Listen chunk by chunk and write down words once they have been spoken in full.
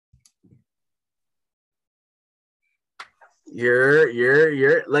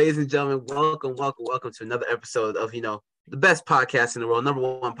Ladies and gentlemen, welcome to another episode of, the best podcast in the world, number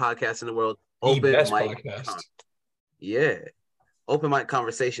one podcast in the world, The Open best Mic. podcast. Yeah. Open Mic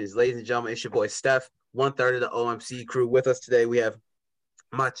Conversations. Ladies and gentlemen, it's your boy Steph, 1/3 of the OMC crew. With us today, we have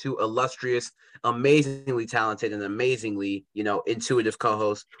my two illustrious, amazingly talented, and amazingly, intuitive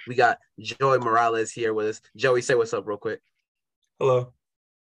co-hosts. We got Joey Morales here with us. Joey, say what's up real quick. Hello.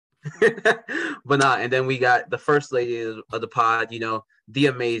 And then we got the first lady of the pod, the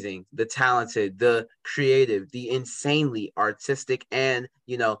amazing, the talented, the creative, the insanely artistic, and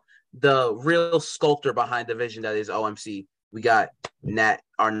the real sculptor behind the vision that is OMC. We got Nat,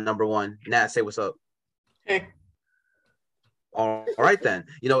 our number one. Nat, say what's up. Hey. All right then.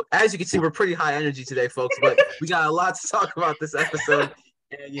 As you can see, we're pretty high energy today, folks, but we got a lot to talk about this episode,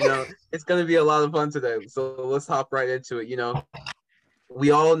 and it's gonna be a lot of fun today. So let's hop right into it.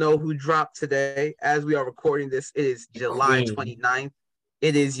 We all know who dropped today. As we are recording this, it is July 29th.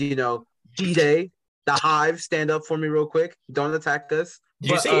 It is, B-Day. The Hive, stand up for me real quick. Don't attack us.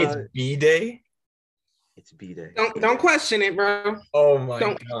 Did you say it's B-Day? It's B-Day. Don't question it, bro. Oh my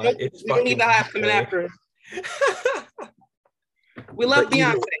God. It's fucking need the Hive coming after us. We love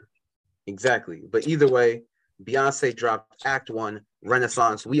Beyonce. Exactly. But either way, Beyonce dropped Act 1,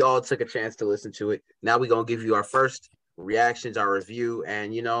 Renaissance. We all took a chance to listen to it. Now we're going to give you our first reactions, our review,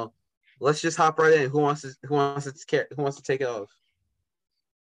 and let's just hop right in. Who wants to take it off?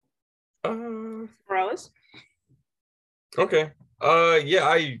 Morales. Okay. Yeah,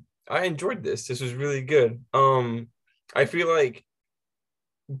 I enjoyed this. This was really good. I feel like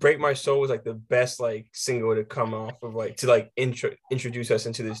Break My Soul was like the best single to come off of to introduce us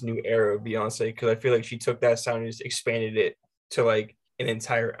into this new era of Beyonce, because I feel like she took that sound and just expanded it to an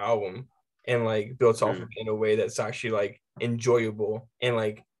entire album and built off of it in a way that's actually enjoyable. And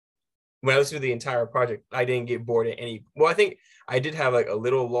when I listened to the entire project, I didn't get bored at any. Well, I think I did have a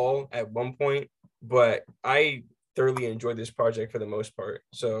little lull at one point, but I thoroughly enjoyed this project for the most part.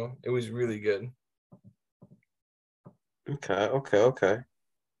 So it was really good. Okay.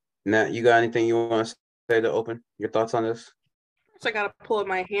 Nat, you got anything you want to say to open your thoughts on this? So I gotta pull up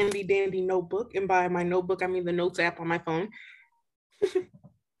my handy dandy notebook, and by my notebook I mean the notes app on my phone.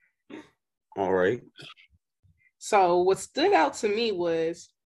 All right. So what stood out to me was,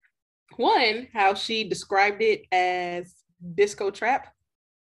 one, how she described it as disco trap.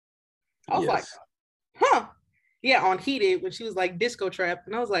 I was like, huh. Yeah, on Heated, when she was like disco trap.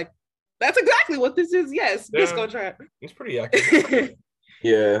 And I was like, that's exactly what this is. Yes, yeah, disco trap. It's pretty accurate.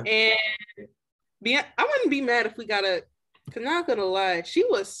 Yeah. And I wouldn't be mad if we got because not gonna lie, she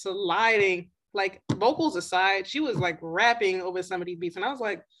was sliding, vocals aside, she was rapping over some of these beats. And I was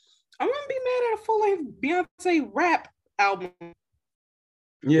like, I wouldn't be mad at a full-length Beyonce rap album.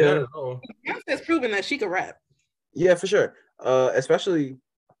 Yeah. Beyonce's proven that she could rap. Yeah, for sure. Especially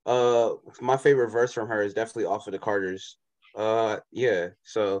my favorite verse from her is definitely off of the Carters. Yeah.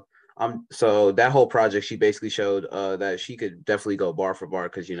 So that whole project, she basically showed that she could definitely go bar for bar,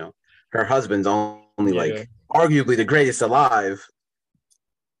 because her husband's only arguably the greatest alive.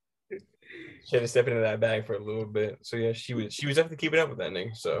 She had to step into that bag for a little bit. So yeah, she was definitely keeping up with that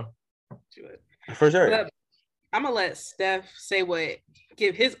nigga. So for sure. But I'm gonna let Steph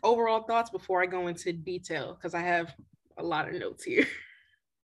give his overall thoughts before I go into detail, because I have a lot of notes here.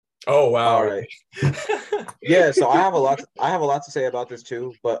 Oh wow! All right. Yeah, so I have a lot to say about this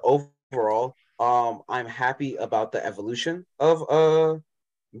too. But overall, I'm happy about the evolution of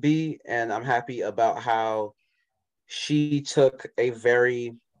B, and I'm happy about how she took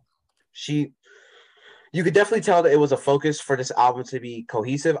you could definitely tell that it was a focus for this album to be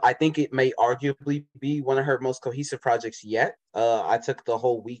cohesive. I think it may arguably be one of her most cohesive projects yet. I took the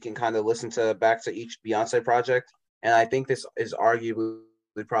whole week and kind of listened back to each Beyonce project, and I think this is arguably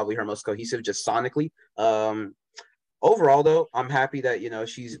probably her most cohesive just sonically. Overall though, I'm happy that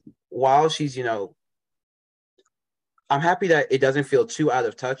I'm happy that it doesn't feel too out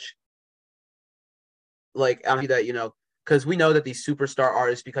of touch. I'm happy that because we know that these superstar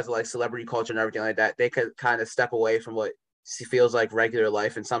artists, because of celebrity culture and everything like that, they could kind of step away from what feels like regular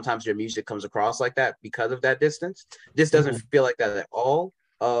life, and sometimes your music comes across like that because of that distance. This doesn't feel like that at all.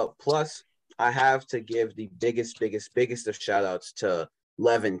 Plus, I have to give the biggest of shout outs to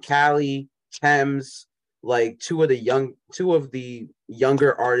Levin Cali, Thames, two of the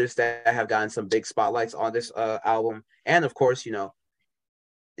younger artists that have gotten some big spotlights on this album. And of course,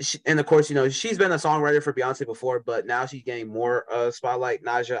 she's been a songwriter for Beyonce before, but now she's getting more spotlight.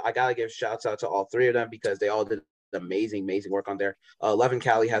 Naja, I gotta give shouts out to all three of them, because they all did amazing work on there. Levin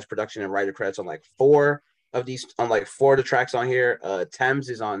Cali has production and writer credits on 4 of these on like 4 of the tracks on here. Thames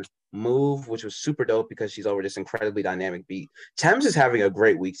is on Move, which was super dope because she's over this incredibly dynamic beat. Thames is having a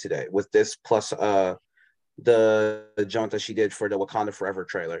great week today with this plus the jump that she did for the Wakanda Forever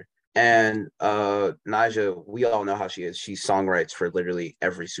trailer. And Naja, we all know how she is. She songwrites for literally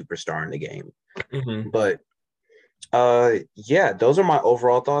every superstar in the game. Mm-hmm. But yeah, those are my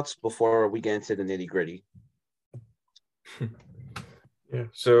overall thoughts before we get into the nitty-gritty. Yeah,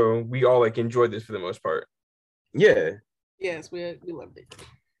 so we all like enjoyed this for the most part. Yeah. Yes, we loved it.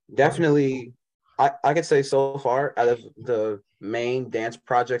 Definitely, I could say so far out of the main dance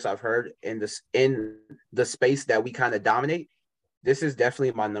projects I've heard in the space that we kind of dominate, this is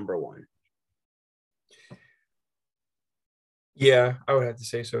definitely my number one. Yeah, I would have to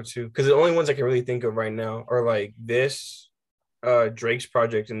say so too. Because the only ones I can really think of right now are like this, Drake's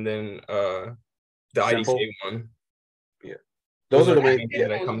project, and then the Simple. IDK one. Yeah, those are the main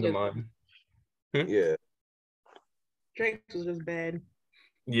that come to mind. Yeah, Drake was just bad.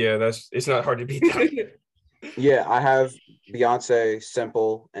 Yeah, it's not hard to beat that. Yeah, I have Beyonce,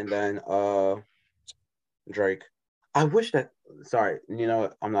 Simple, and then Drake. I wish that. Sorry, you know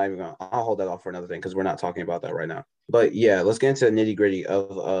what? I'm not even gonna. I'll hold that off for another thing because we're not talking about that right now. But yeah, let's get into the nitty gritty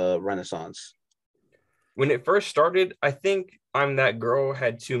of Renaissance. When it first started, I think I'm That Girl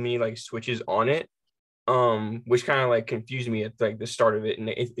had too many like switches on it, which kind of like confused me at like the start of it, and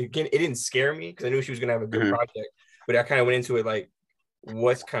it didn't scare me because I knew she was gonna have a good project, but I kind of went into it like,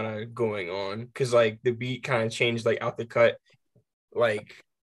 what's kind of going on? Because like the beat kind of changed like out the cut, like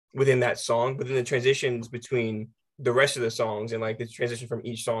within that song, but then the transitions between the rest of the songs and like the transition from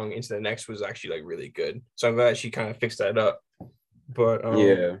each song into the next was actually like really good. So I'm glad she kind of fixed that up. But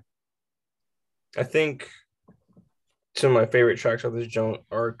yeah, I think some of my favorite tracks of this joint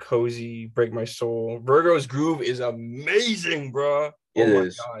are Cozy, Break My Soul. Virgo's Groove is amazing, bro. It oh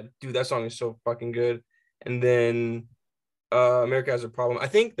is. my god, dude, that song is so fucking good. And then America Has a Problem. I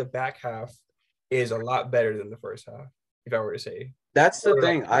think the back half is a lot better than the first half, if I were to say. That's the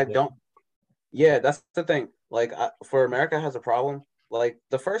thing. Yeah, that's the thing. Like for America Has a Problem, like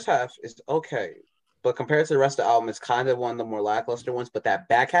the first half is okay, but compared to the rest of the album, it's kind of one of the more lackluster ones. But that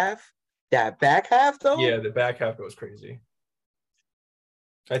back half though, yeah, the back half goes crazy.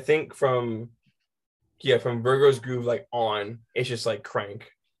 I think from Virgo's Groove like on, it's just like crank.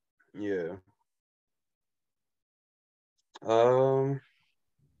 Yeah.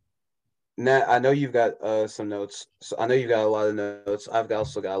 Nat, I know you've got some notes. So I know you've got a lot of notes.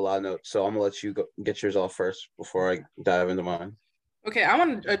 Also got a lot of notes. So I'm gonna let you get yours off first before I dive into mine. Okay, I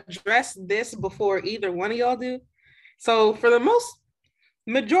want to address this before either one of y'all do. So for the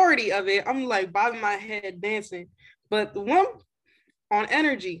majority of it, I'm like bobbing my head dancing. But the one on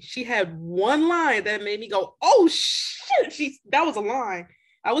Energy, she had one line that made me go, "Oh shit!" That was a line.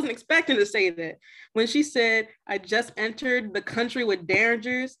 I wasn't expecting to say that. When she said, "I just entered the country with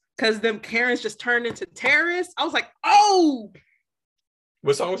derringers because them Karens just turned into terrorists," I was like, "Oh!"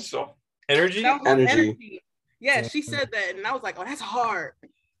 What song was it? Energy? Energy. Yeah, she said that, and I was like, "Oh, that's hard."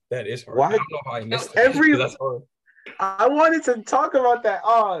 That is hard. Why? I don't know how I missed that. That's hard. I wanted to talk about that.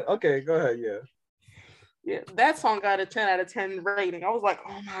 Oh, okay, go ahead. Yeah. Yeah, that song got a 10 out of 10 rating. I was like,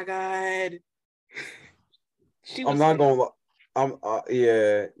 "Oh my god." I'm not going to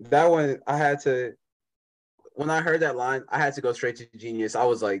yeah, that one I had to, when I heard that line, I had to go straight to Genius. I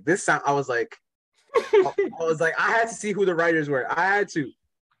was like, this sound, I was like, I had to see who the writers were. I had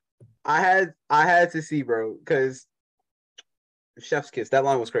to see, bro, because Chef's Kiss, that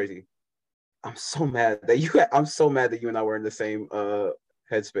line was crazy. I'm so mad that you and I were in the same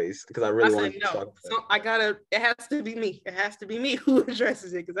headspace because I really wanted to talk about that. It has to be me. It has to be me who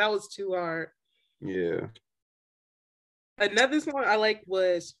addresses it because that was too hard. Yeah. Another song I liked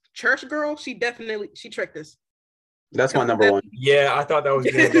was Church Girl. She tricked us. That's my number one. Yeah, I thought that was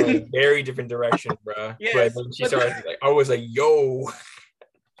going to go a very different direction, bro. Yes. But when she started, like, I was like, yo.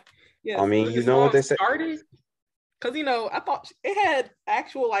 Yes, I mean, you know what they say. Because, I thought it had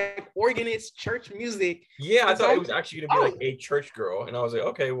actual, like, organist church music. Yeah, I thought it was actually going to be, like, a church girl. And I was like,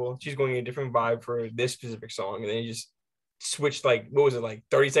 okay, well, she's going a different vibe for this specific song. And then you just switched, like, what was it, like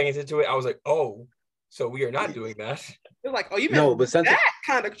 30 seconds into it? I was like, oh, so we are not doing that. They're like, oh, you meant that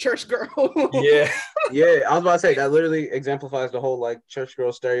kind of church girl. Yeah. Yeah, I was about to say, that literally exemplifies the whole, like, church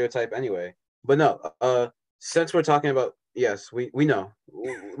girl stereotype anyway. But no, since we're talking about, yes, we know,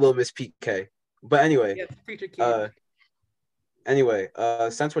 little Miss PK. But anyway, yes, preacher kid.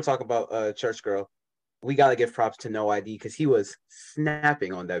 Since we're talking about Church Girl, we gotta give props to No ID because he was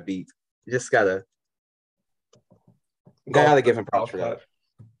snapping on that beat. You just gotta give him props for that.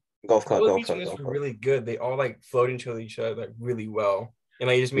 Golf Club. Those beats were really good. They all like flowed into each other like really well. and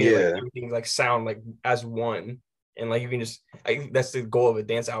like you just made it like everything like sound like as one, and like you can just that's the goal of a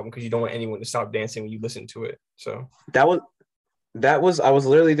dance album because you don't want anyone to stop dancing when you listen to it. So that was I was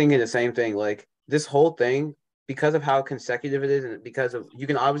literally thinking the same thing. Like this whole thing, because of how consecutive it is, and because of you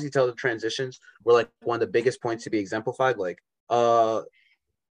can obviously tell the transitions were like one of the biggest points to be exemplified. Like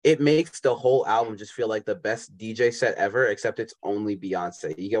it makes the whole album just feel like the best DJ set ever, except it's only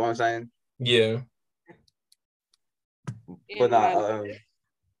Beyonce. You get what I'm saying? Yeah. But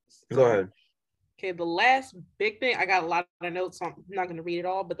go ahead. Okay, the last big thing, I got a lot of notes, so I'm not going to read it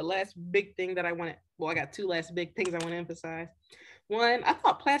all, but the last big thing that I got two last big things I want to emphasize. One, I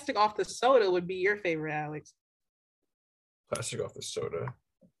thought Plastic Off the Soda would be your favorite, Alex. Plastic Off the Soda.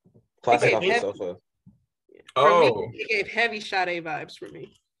 Plastic Off the Sofa. Oh. It gave heavy Sade vibes for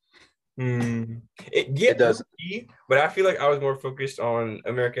me. It does. But I feel like I was more focused on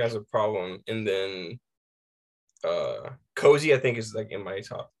America Has a Problem, and then Cozy, I think, is like in my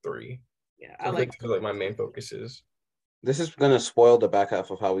top 3. Yeah, I like my main focuses. This is gonna spoil the back half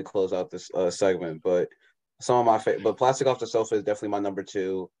of how we close out this segment, but some of my favorite. But Plastic Off the Sofa is definitely my number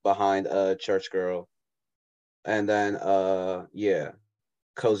 2 behind Church Girl, and then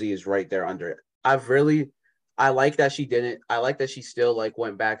Cozy is right there under it. I like that she didn't. I like that she still like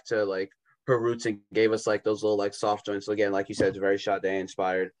went back to like her roots and gave us like those little like soft joints. So again, like you said, it's very Sade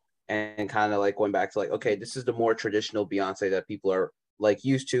inspired, and kind of like went back to like, okay, this is the more traditional Beyonce that people are like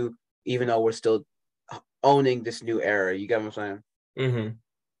used to, even though we're still owning this new era. You get what I'm saying?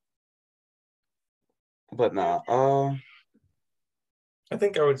 But nah, I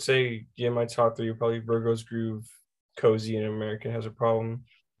think I would say my top 3 are probably Virgo's Groove, Cozy, and American Has a Problem.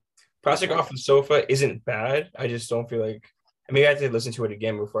 Plastic Off the Sofa isn't bad. I just don't feel like I have to listen to it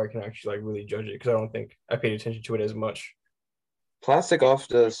again before I can actually like really judge it because I don't think I paid attention to it as much. Plastic Off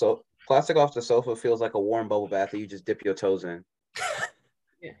the Sofa feels like a warm bubble bath that you just dip your toes in.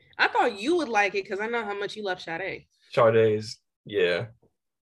 Yeah, I thought you would like it because I know how much you love Sade. Sade's, yeah.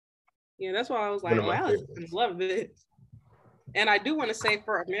 Yeah, that's why I was like, oh, Alex love it. And I do want to say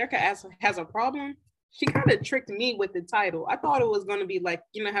for America Has a Problem, she kind of tricked me with the title. I thought it was going to be like,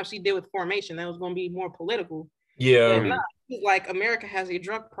 you know how she did with Formation, that was going to be more political. Yeah. But it's like America has a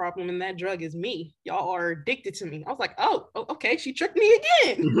drug problem and that drug is me. Y'all are addicted to me. I was like, oh okay, she tricked me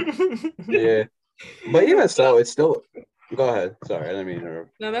again. Yeah. But even so, it's still go ahead. Sorry, I didn't mean to interrupt.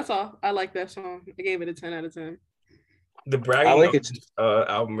 No, that's all. I like that song. I gave it a 10 out of 10. The bragging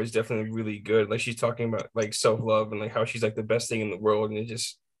album is definitely really good. Like she's talking about like self-love and like how she's like the best thing in the world, and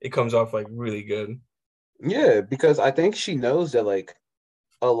it comes off like really good. Yeah, because I think she knows that like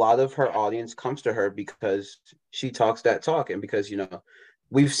a lot of her audience comes to her because she talks that talk, and because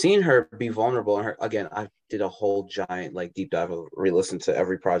we've seen her be vulnerable. And again, I did a whole giant like deep dive of re-listen to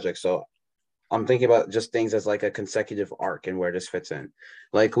every project, so I'm thinking about just things as like a consecutive arc and where this fits in.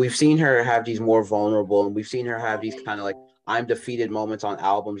 Like we've seen her have these more vulnerable, and we've seen her have these kind of like I'm defeated moments on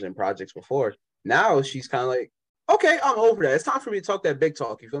albums and projects before. Now she's kind of like, okay, I'm over that. It's time for me to talk that big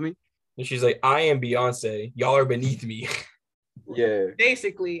talk. You feel me? And she's like, I am Beyonce. Y'all are beneath me. Yeah.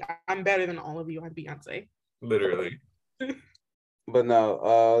 Basically, I'm better than all of you. I'm Beyonce. Literally. But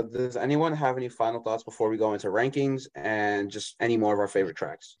no, does anyone have any final thoughts before we go into rankings and just any more of our favorite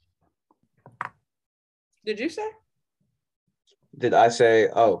tracks? Did you say? Did I say?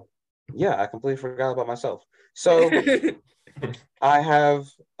 Oh, yeah, I completely forgot about myself. So I have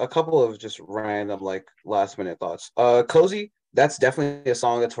a couple of just random like last minute thoughts. Cozy, that's definitely a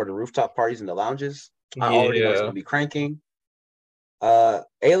song that's for the rooftop parties and the lounges. I already know it's gonna be cranking.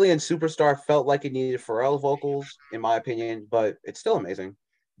 Alien Superstar felt like it needed Pharrell vocals, in my opinion, but it's still amazing.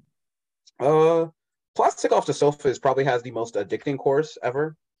 Plastic Off the Sofa probably has the most addicting chorus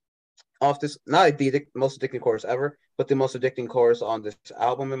ever. Not the most addicting chorus ever, but the most addicting chorus on this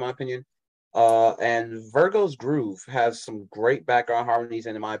album, in my opinion. And Virgo's Groove has some great background harmonies,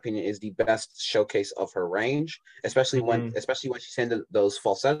 and in my opinion, is the best showcase of her range, especially when she's into those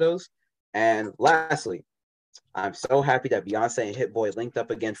falsettos. And lastly, I'm so happy that Beyonce and Hit Boy linked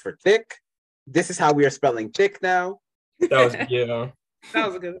up again for Thick. This is how we are spelling thick now. That was a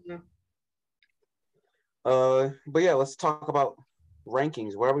good one. But yeah, let's talk about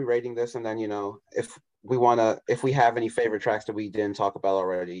rankings. Where are we rating this? And then if we have any favorite tracks that we didn't talk about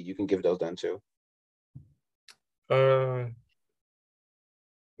already, you can give those then too. Like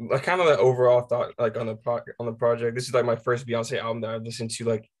kind of the overall thought like on the project. This is like my first Beyonce album that I've listened to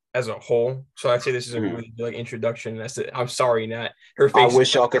like as a whole. So I'd say this is a really good like introduction. That's it. I'm sorry, Nat. Her face. I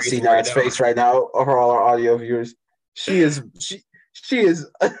wish y'all could see Nat's face right now, or all our audio viewers. She is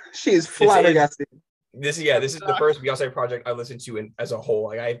flabbergasted. This is the first Beyonce project I listened to as a whole.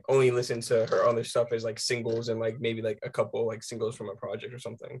 Like I only listened to her other stuff as like singles and like maybe like a couple like singles from a project or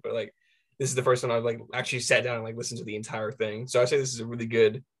something. But like this is the first one I've like actually sat down and like listened to the entire thing. So I say this is a really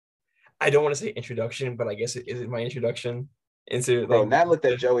good. I don't want to say introduction, but I guess it is my introduction into. Bro, like, Nat looked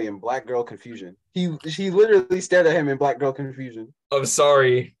at Joey in black girl confusion. She literally stared at him in black girl confusion. I'm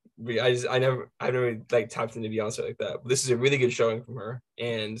sorry. I never like tapped into Beyonce like that. But this is a really good showing from her,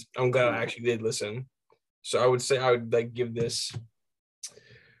 and I'm glad I actually did listen. So I would say I would like give this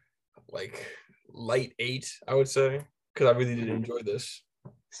like light 8. I would say because I really did enjoy this.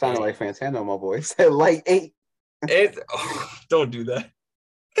 Sounded like Fantano, my boy. Said light 8. Don't do that.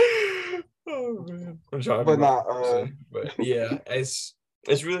 Oh man, I'm trying. But yeah, it's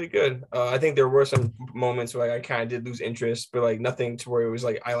really good. I think there were some moments where like, I kind of did lose interest, but like nothing to where it was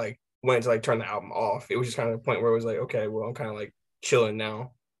like I like went to like turn the album off. It was just kind of a point where it was like, okay, well I'm kind of like chilling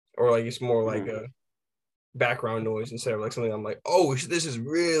now, or like it's more like a background noise instead of like something I'm like, oh, this is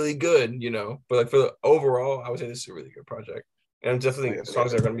really good, you know. But like for the overall, I would say this is a really good project, and definitely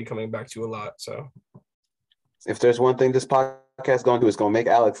songs that are going to be coming back to a lot. So if there's one thing this podcast going to do, it's going to make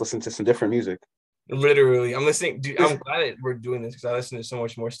Alex listen to some different music. Literally, I'm listening. Dude, I'm glad that we're doing this because I listen to so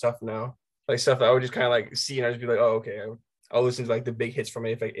much more stuff now. Like stuff that I would just kind of like see and I'd just be like, oh, okay, I'll listen to like the big hits from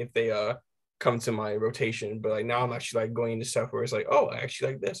it if they come to my rotation. But like now I'm actually like going into stuff where it's like, oh, I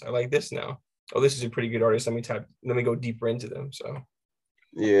actually like this. I like this now. Oh, this is a pretty good artist. Let me go deeper into them. So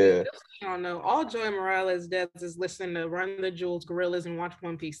yeah. I don't know. All Joey Morales does is listen to Run the Jewels, Gorillas, and watch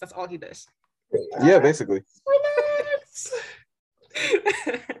One Piece. That's all he does. Yeah, basically. Relax.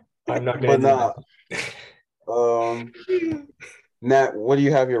 I'm not gonna Nat, what do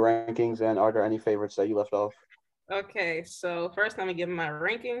you have your rankings, and are there any favorites that you left off? Okay, so first let me give my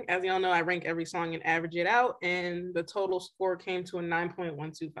ranking. As y'all know, I rank every song and average it out, and the total score came to a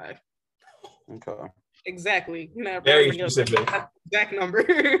 9.125. Okay. Exactly. Very specific. Exact number.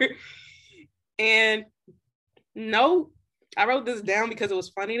 And no, I wrote this down because it was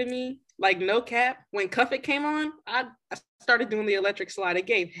funny to me. Like, no cap, when Cuff It came on, I started doing the electric slide. It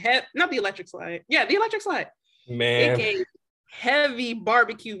gave not the electric slide. Yeah, the electric slide. Man. It gave heavy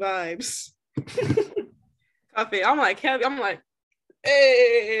barbecue vibes. Cuff It. I'm like, hey,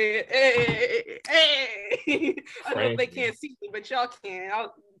 I know they can't see me, but y'all can.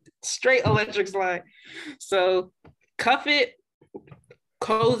 I'll straight electric slide. So Cuff It,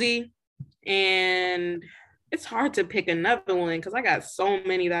 Cozy, and it's hard to pick another one because I got so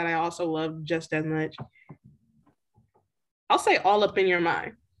many that I also love just as much. I'll say All Up in Your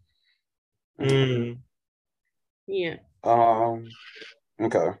Mind. Yeah.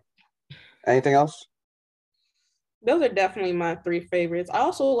 Okay. Anything else? Those are definitely my 3 favorites. I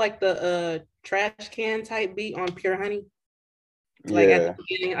also like the trash can type beat on Pure Honey. Like at the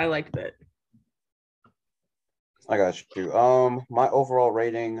beginning, I liked that. I got you. My overall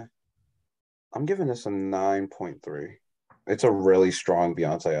rating, I'm giving this a 9.3. It's a really strong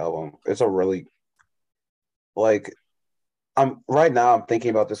Beyonce album. It's a really I'm thinking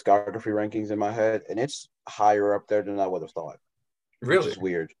about discography rankings in my head, and it's higher up there than I would have thought. Really? Which is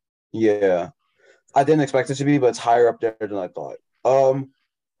weird. Yeah. I didn't expect it to be, but it's higher up there than I thought.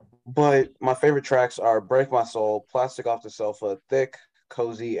 But my favorite tracks are Break My Soul, Plastic Off the Sofa, Thick,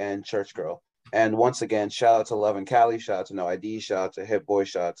 Cozy, and Church Girl. And once again, shout out to Love and Cali, shout out to No ID, shout out to Hit Boy,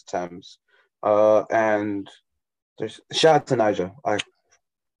 shout out to Thames. And there's shout out to Nija.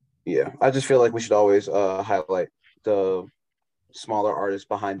 I just feel like we should always highlight the smaller artists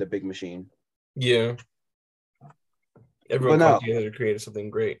behind the big machine. Yeah. Everyone comes together to create something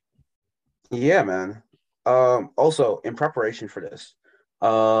great. Yeah, man. Also, in preparation for this,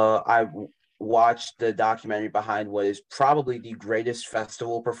 I watched the documentary behind what is probably the greatest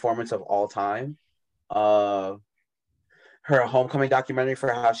festival performance of all time. Her homecoming documentary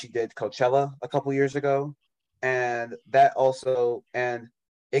for how she did Coachella a couple years ago. And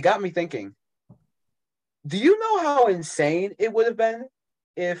it got me thinking, do you know how insane it would have been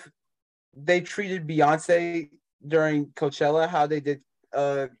if they treated Beyonce during Coachella how they did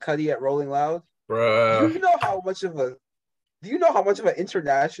Cudi at Rolling Loud? Bruh. Do you know how much of an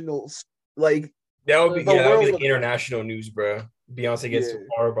international like that would be like international news, bro. Beyonce gets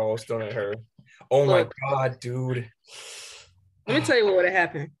fireballs thrown at her. Oh my god, dude. Let me tell you what would have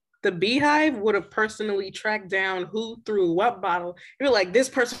happened. The Beehive would have personally tracked down who threw what bottle. They were like, this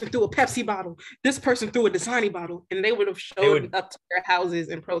person threw a Pepsi bottle, this person threw a Dasani bottle, and they would have showed up to their houses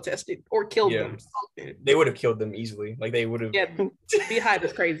and protested or killed them. They would have killed them easily. Like they would have. Yeah, Beehive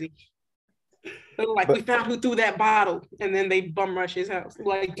is crazy. They were like, we found who threw that bottle, and then they bum rush his house.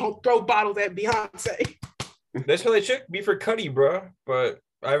 Like, don't throw bottles at Beyonce. That's how they should be for Cudi, bro. But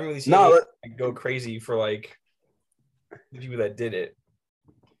I haven't really seen go crazy for like the people that did it.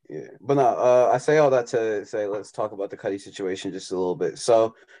 Yeah, but no, I say all that to say let's talk about the Cudi situation just a little bit.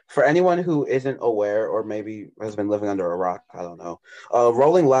 So, for anyone who isn't aware or maybe has been living under a rock, I don't know.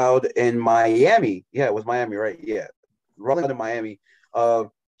 Rolling Loud in Miami, yeah, it was Miami, right? Yeah, Rolling Loud in Miami,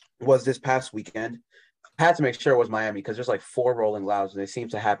 was this past weekend. I had to make sure it was Miami because there's like 4 Rolling Louds and they seem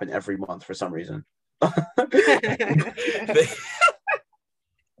to happen every month for some reason.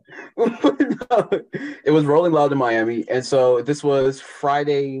 No, it was Rolling Loud in Miami, and so this was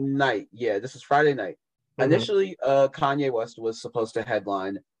Friday night. Yeah, this was Friday night. Initially, Kanye West was supposed to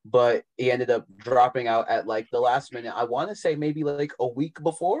headline, but he ended up dropping out at like the last minute. I want to say maybe like a week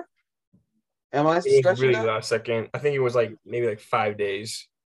before. Am I It was stretching really that? last second. I think it was like maybe like 5 days.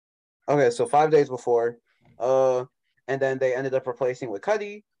 Okay, so 5 days before. And then they ended up replacing with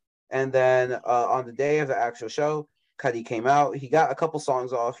Cudi. And then on the day of the actual show, Cudi came out. He got a couple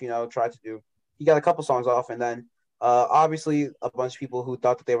songs off, you know, he got a couple songs off. And then obviously a bunch of people who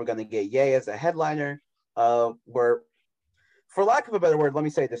thought that they were going to get Ye as a headliner were, for lack of a better word, let me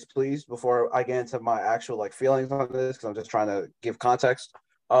say displeased before I get into my actual like feelings on this, because I'm just trying to give context.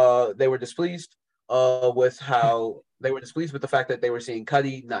 They were displeased with the fact that they were seeing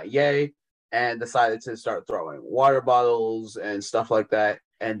Cudi, not Ye, and decided to start throwing water bottles and stuff like that.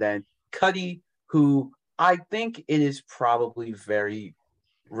 And then Cudi, who I think it is probably very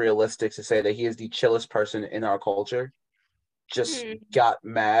realistic to say that he is the chillest person in our culture, just got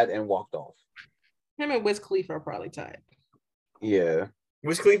mad and walked off. Him and Wiz Khalifa are probably tied. Yeah.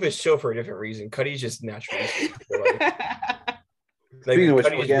 Wiz Khalifa is chill for a different reason. Cudi's just naturally like Speaking of which,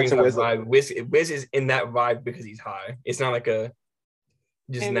 Cudi we'll just get brings into that vibe. Wiz is in that vibe because he's high. It's not like a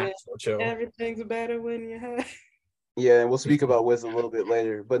just natural chill. Everything's better when you're high. Yeah, and we'll speak about Wiz a little bit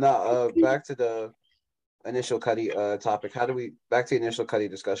later. But now, back to the initial Cudi topic. Back to the initial Cudi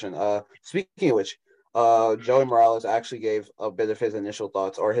discussion. Speaking of which, Joey Morales actually gave a bit of his initial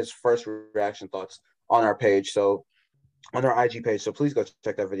thoughts or his first reaction thoughts on our page. So on our IG page. So please go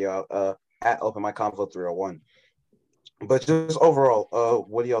check that video out at Open My Convo 301. But just overall,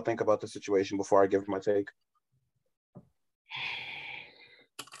 what do y'all think about the situation before I give my take?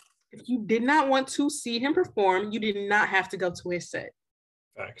 If you did not want to see him perform, you did not have to go to his set.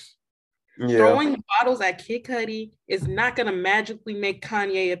 Facts. Yeah. Throwing bottles at Kid Cudi is not going to magically make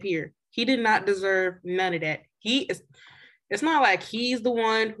Kanye appear. He did not deserve none of that. It's not like he's the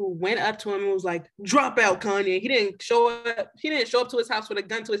one who went up to him and was like, drop out, Kanye. He didn't show up to his house with a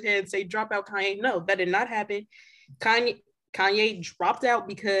gun to his head and say, drop out, Kanye. No, that did not happen. Kanye dropped out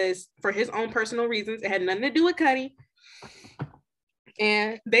because for his own personal reasons. It had nothing to do with Cudi.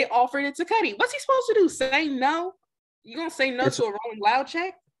 And they offered it to Cudi. What's he supposed to do? Say no? You gonna say no to a Rolling Loud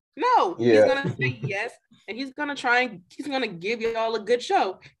check? No. Yeah. He's gonna say yes, and he's gonna give you all a good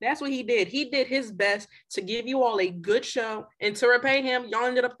show. That's what he did. He did his best to give you all a good show, and to repay him, y'all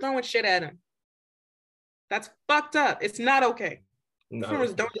ended up throwing shit at him. That's fucked up. It's not okay. No.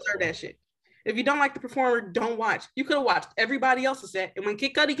 Performers don't deserve that shit. If you don't like the performer, don't watch. You could have watched everybody else's set, and when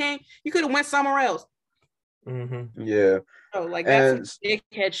Kid Cudi came, you could have went somewhere else. Mm-hmm. Yeah. Oh, like that's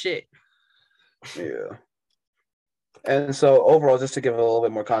dickhead shit. Yeah. And so overall, just to give a little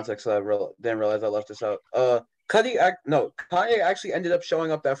bit more context, I didn't realize I left this out. Kanye actually ended up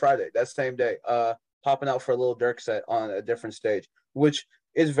showing up that Friday, that same day, popping out for a Lil Durk set on a different stage, which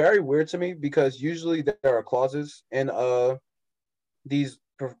is very weird to me because usually there are clauses in these.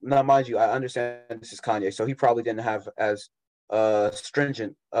 Now, mind you, I understand this is Kanye, so he probably didn't have as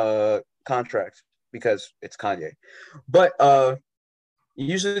stringent contract because it's Kanye, but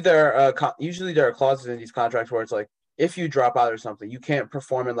usually there are clauses in these contracts where it's like, if you drop out or something, you can't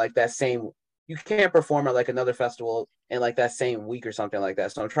perform in like that same. You can't perform at like another festival in like that same week or something like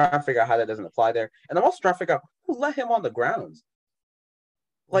that. So I'm trying to figure out how that doesn't apply there, and I'm also trying to figure out who let him on the grounds.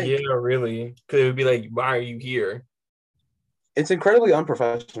 Like, yeah, really, because it would be like, why are you here? It's incredibly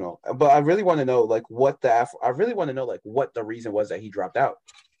unprofessional. But I really want to know like what the reason was that he dropped out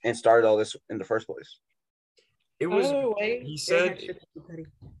and started all this in the first place. It was. He said,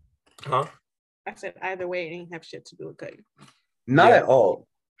 "Huh." I said either way, it ain't have shit to do with Cudi. Not at all.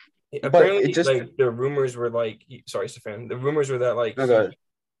 Apparently, it just like the rumors were like, sorry, Stefan. The rumors were that like he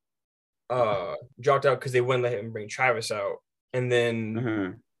dropped out because they wouldn't let him bring Travis out, and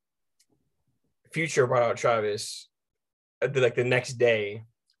then Future brought out Travis like the next day.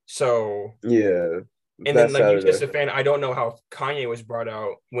 So yeah, and then like you said, Stefan, I don't know how Kanye was brought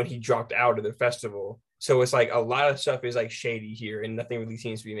out when he dropped out of the festival. So it's like a lot of stuff is like shady here, and nothing really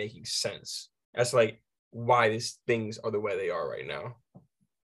seems to be making sense. That's like why these things are the way they are right now.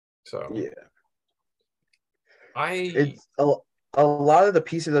 So yeah, a lot of the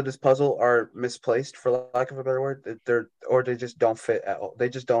pieces of this puzzle are misplaced, for lack of a better word. They just don't fit at all. They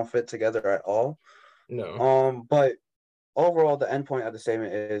just don't fit together at all. No. But overall, the end point of the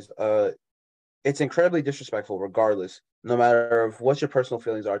statement is it's incredibly disrespectful, regardless, no matter of what your personal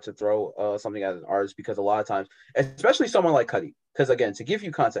feelings are, to throw something at an artist, because a lot of times, especially someone like Cudi, because again, to give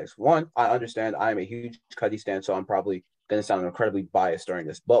you context, one, I understand I am a huge Cudi stan, so I'm probably going to sound incredibly biased during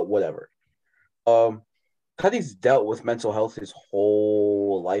this, but whatever. Um, Cudi's dealt with mental health his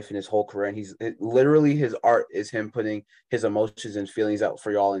whole life and his whole career, and literally his art is him putting his emotions and feelings out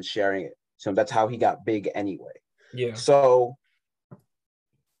for y'all and sharing it. So that's how he got big anyway. Yeah. So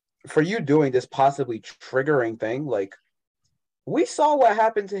for you doing this possibly triggering thing, like we saw what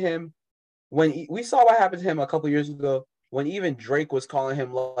happened to him a couple years ago when even Drake was calling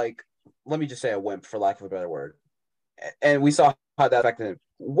him, like, let me just say, a wimp, for lack of a better word, and we saw how that affected him.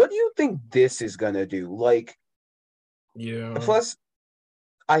 What do you think this is gonna do? Like, Yeah. plus,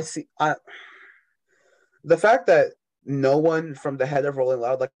 the fact that no one from the head of Rolling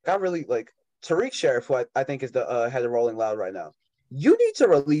Loud, like, I really like Tariq Sheriff, who I think is the head of Rolling Loud right now. You need to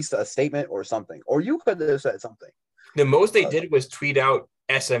release a statement or something, or you could have said something. The most they did was tweet out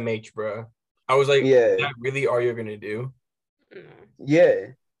SMH, bro. I was like, yeah, that really all you're gonna do? Yeah.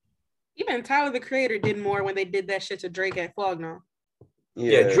 Even Tyler the Creator did more when they did that shit to Drake at Flogna.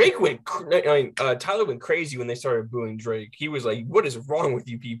 Yeah, Drake went. Tyler went crazy when they started booing Drake. He was like, "What is wrong with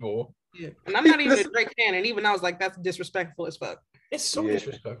you people?" Yeah, and I'm not even a Drake fan, and even I was like, "That's disrespectful as fuck." It's so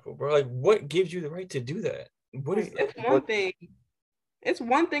disrespectful, bro. Like, what gives you the right to do that? What is that? It's one thing. It's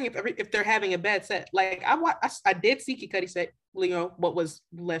one thing if they're having a bad set. Like I did see Kid Cudi set, you know, what was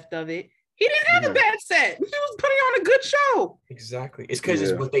left of it. He didn't have a bad set. He was putting on a good show. Exactly. It's because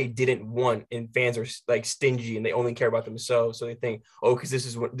it's what they didn't want, and fans are like stingy and they only care about themselves. So they think, oh, because this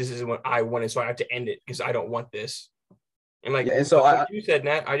is what I wanted, so I have to end it because I don't want this. And like, and so you said,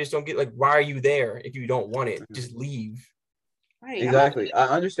 Nat, I just don't get, like, why are you there if you don't want it? Just leave. Right. Exactly. I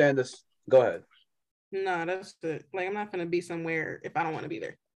understand this. Go ahead. No, that's it. Like, I'm not gonna be somewhere if I don't want to be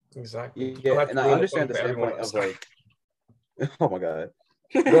there. Exactly. Yeah, and I understand the standpoint of like, oh my god.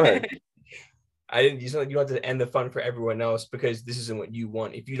 Go ahead. You don't have to end the fun for everyone else because this isn't what you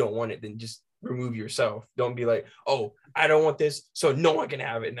want. If you don't want it, then just remove yourself. Don't be like, oh, I don't want this, so no one can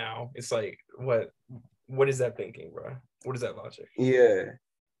have it now. It's like, what is that thinking, bro? What is that logic? Yeah.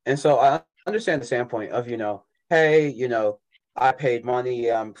 And so I understand the standpoint of, hey, I paid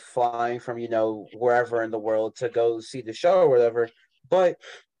money, I'm flying from, wherever in the world to go see the show or whatever. But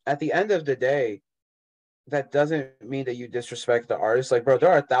at the end of the day, that doesn't mean that you disrespect the artist. Like, bro, there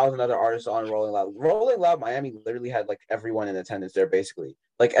are 1,000 other artists on Rolling Loud. Rolling Loud Miami literally had like everyone in attendance there, basically.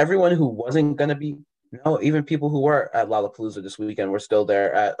 Like everyone who wasn't gonna be, even people who were at Lollapalooza this weekend were still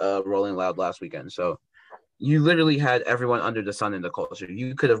there at Rolling Loud last weekend. So you literally had everyone under the sun in the culture.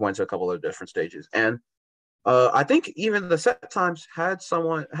 You could have went to a couple of different stages, and I think even the set times had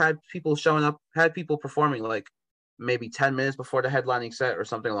people showing up, had people performing like maybe 10 minutes before the headlining set or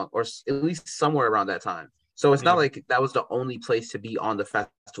something along, or at least somewhere around that time. So it's not like that was the only place to be on the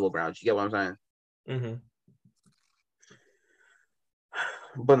festival grounds. You get what I'm saying?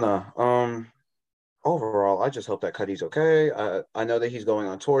 Mm-hmm. But no, overall, I just hope that Cudi's okay. I know that he's going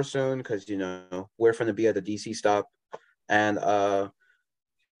on tour soon because we're going to be at the DC stop, and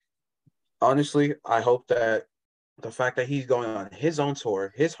honestly, I hope that the fact that he's going on his own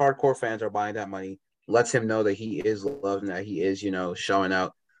tour, his hardcore fans are buying that money, lets him know that he is loved and that he is, showing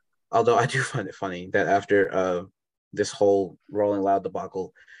out. Although I do find it funny that after this whole Rolling Loud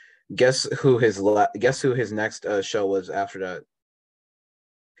debacle, guess who his next show was after that?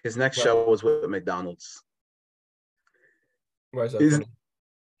 His next show was with McDonald's. Why is that funny?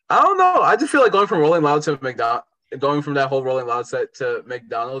 I don't know. I just feel like going from Rolling Loud to McDonald's, going from that whole Rolling Loud set to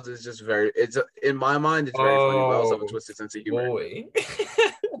McDonald's is just in my mind, it's very funny, but also a twisted sense of humor. Boy.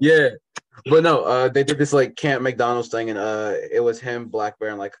 Yeah. But no, they did this like Camp McDonald's thing, and it was him, Black Bear,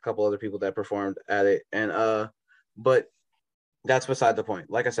 and like a couple other people that performed at it. And but that's beside the point.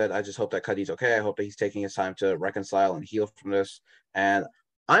 Like I said, I just hope that Cudi's okay. I hope that he's taking his time to reconcile and heal from this. And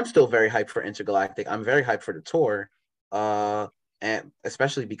I'm still very hyped for Intergalactic. I'm very hyped for the tour. And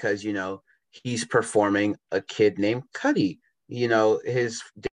especially because he's performing A Kid Named Cudi, his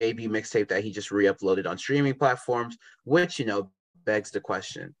debut mixtape that he just re-uploaded on streaming platforms, which begs the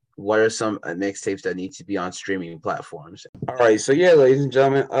question, what are some mixtapes that need to be on streaming platforms? All right, so yeah, ladies and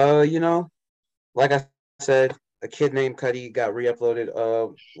gentlemen, like I said, A Kid Named Cudi got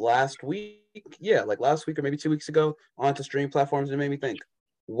re-uploaded last week. Yeah, like last week or maybe 2 weeks ago onto streaming platforms, and it made me think,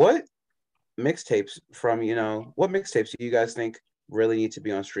 what mixtapes do you guys think really need to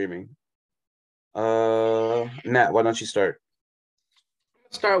be on streaming? Nat, why don't you start?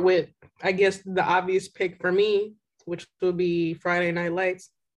 Start with, I guess, the obvious pick for me, which would be Friday Night Lights.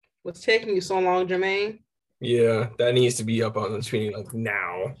 What's taking you so long, Jermaine? Yeah, that needs to be up on the screen like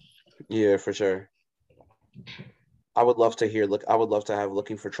now. Yeah, for sure. I would love to hear. I would love to have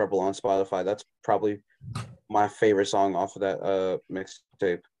 "Looking for Trouble" on Spotify. That's probably my favorite song off of that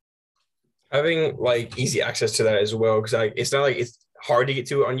mixtape. Having like easy access to that as well, because like it's not like it's hard to get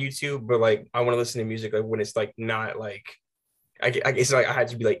to it on YouTube, but like I want to listen to music like when it's like not like it's like I had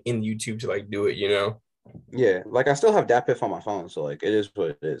to be like in YouTube to like do it, you know? Yeah, like I still have DatPiff on my phone, so like it is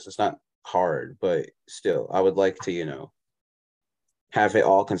what it is. It's not hard, but still, I would like to, have it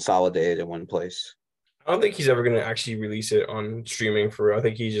all consolidated in one place. I don't think he's ever gonna actually release it on streaming for real. I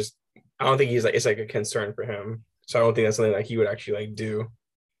don't think he's like it's like a concern for him. So I don't think that's something like he would actually like do.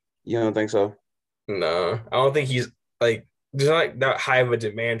 You don't think so? No, I don't think he's like there's not like that high of a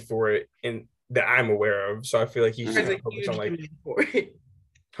demand for it and that I'm aware of. So I feel like he's There's just a gonna focus huge on like, demand for it.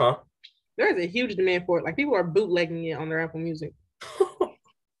 huh? There's a huge demand for it. Like people are bootlegging it on their Apple Music.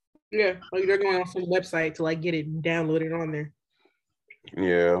 Yeah, like they're going on some website to like get it downloaded on there.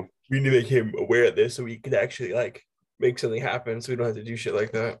 Yeah. We need to make him aware of this so we could actually like make something happen so we don't have to do shit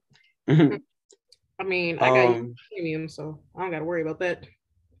like that. I mean, I got premium, so I don't got to worry about that.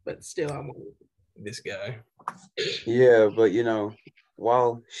 But still, I'm this guy. Yeah, but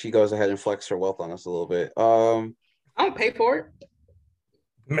while she goes ahead and flex her wealth on us a little bit, I don't pay for it,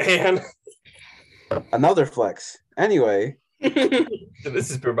 man. Another flex. Anyway, so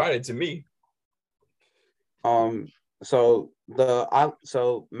this is provided to me. So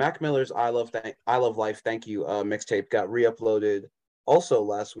Mac Miller's I Love Life, Thank You mixtape got re-uploaded also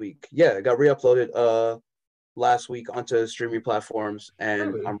last week. Yeah, it got re-uploaded last week onto streaming platforms,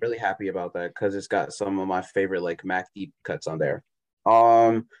 and I'm really happy about that because it's got some of my favorite like Mac deep cuts on there.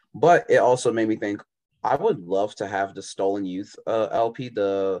 But it also made me think I would love to have the Stolen Youth LP,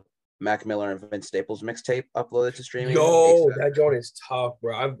 the Mac Miller and Vince Staples mixtape, uploaded to streaming. Yo, that joint is tough,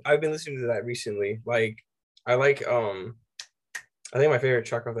 bro. I've been listening to that recently. Like, I like I think my favorite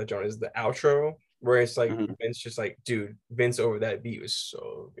track off that joint is the outro, where it's like Vince just like, dude, Vince over that beat was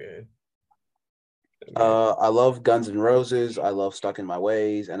so good. I love Guns N' Roses. I love Stuck in My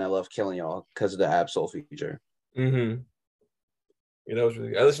Ways, and I love Killing Y'all because of the Ab-Soul feature. Mm-hmm. Yeah, that was really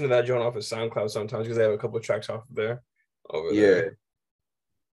good. I listen to that joint off of SoundCloud sometimes because they have a couple of tracks off of there. Over there.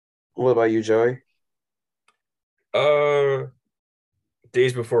 What about you, Joey?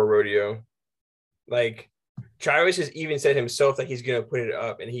 Days Before Rodeo. Like, Travis has even said himself that he's gonna put it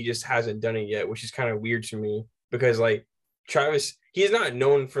up, and he just hasn't done it yet, which is kind of weird to me because like Travis, he's not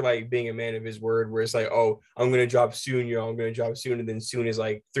known for like being a man of his word, where it's like, oh, I'm gonna drop soon, I'm gonna drop soon, and then soon is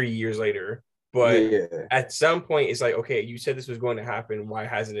like 3 years later. But at some point, it's like, okay, you said this was going to happen. Why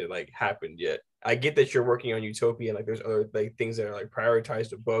hasn't it like happened yet? I get that you're working on Utopia, and like there's other like things that are like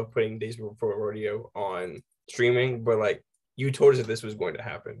prioritized above putting Days Before Rodeo on streaming, but like you told us that this was going to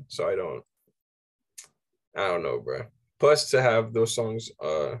happen, so I don't know, bro. Plus, to have those songs,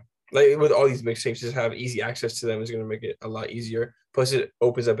 like with all these mixtapes, just have easy access to them is going to make it a lot easier. Plus, it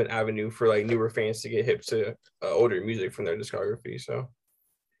opens up an avenue for like newer fans to get hip to older music from their discography. So,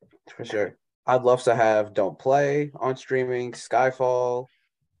 for sure, I'd love to have Don't Play on streaming. Skyfall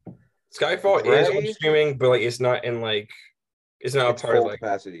is on streaming, but like it's not in like it's not a part of like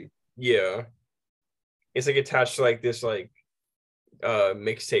capacity. Yeah, it's like attached to like this like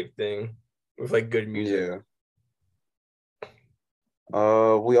mixtape thing with like good music.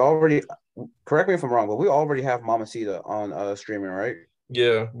 Yeah. We already, correct me if I'm wrong, but we already have Mamacita on streaming, right?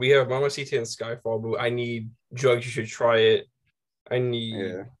 Yeah, we have Mamacita and Skyfall, but I need Drugs You Should Try It. I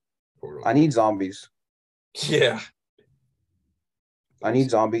need Zombies. Yeah. I need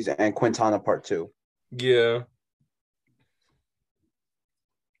Zombies and Quintana Part 2. Yeah.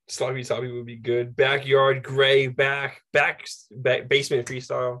 Sloppy Toppy would be good. Backyard Gray, back basement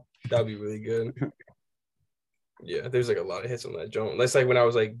freestyle. That'd be really good. Yeah, there's like a lot of hits on that joint. That's like when I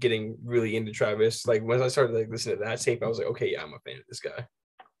was like getting really into Travis. Like once I started like listening to that tape, I was like, okay, yeah, I'm a fan of this guy.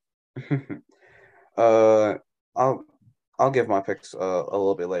 I'll give my picks a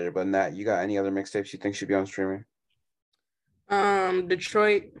little bit later. But Nat, you got any other mixtapes you think should be on streaming?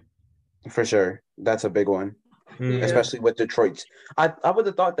 Detroit. For sure, that's a big one. Especially with Detroit. I would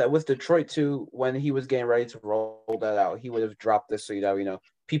have thought that with Detroit too, when he was getting ready to roll that out, he would have dropped this so that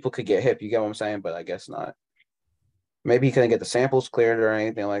people could get hip. You get what I'm saying? But I guess not. Maybe he couldn't get the samples cleared or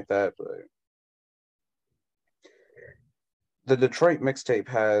anything like that. But the Detroit mixtape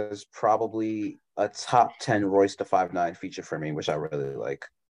has probably a top 10 Royce da 5'9" feature for me, which I really like.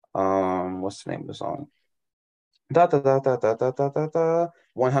 What's the name of the song?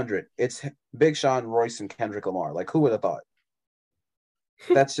 100. It's Big Sean, Royce, and Kendrick Lamar. Like, who would have thought?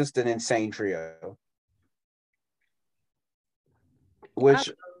 That's just an insane trio.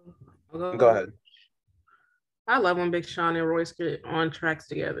 Which, go ahead. I love when Big Sean and Royce get on tracks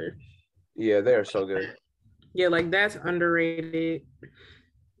together. Yeah, they are so good. Yeah, like that's underrated.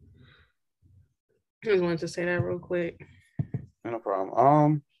 I just wanted to say that real quick. No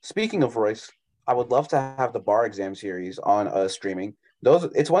problem. Speaking of Royce, I would love to have the bar exam series on streaming.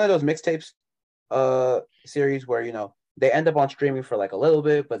 It's one of those mixtapes series where they end up on streaming for like a little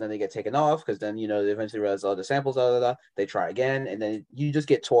bit, but then they get taken off because then they eventually realize the samples, they try again, and then you just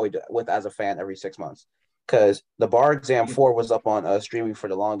get toyed with as a fan every 6 months. Because the bar exam 4 was up on streaming for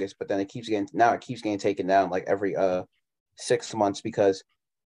the longest, but then it keeps getting taken down like every 6 months because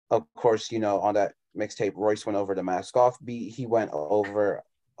of course on that mixtape Royce went over the Mask Off beat. He went over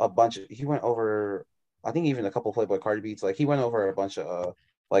I think even a couple Playboy Cardi beats. Like he went over a bunch of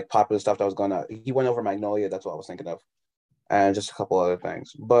like popular stuff that was going on. He went over Magnolia, that's what I was thinking of, and just a couple other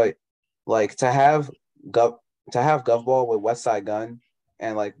things. But like to have Govball with West Side Gun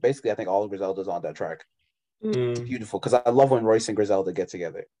and like basically I think all of Griselda's on that track. It's beautiful because I love when Royce and Griselda get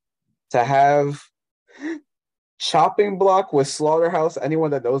together. To have Chopping Block with Slaughterhouse.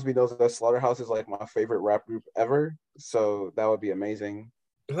 Anyone that knows me knows that Slaughterhouse is like my favorite rap group ever. So that would be amazing.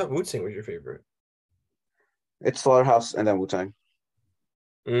 I thought Wu-Tang was your favorite. It's Slaughterhouse and then Wu-Tang.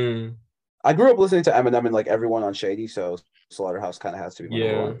 I grew up listening to Eminem and like everyone on Shady, so Slaughterhouse kind of has to be my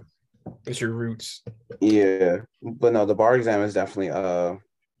number one. It's your roots. Yeah, but no, the bar exam is definitely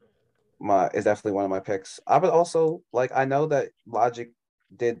one of my picks. I would also I know that Logic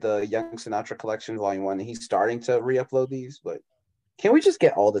did the Young Sinatra Collection Volume 1 and he's starting to re-upload these, but can we just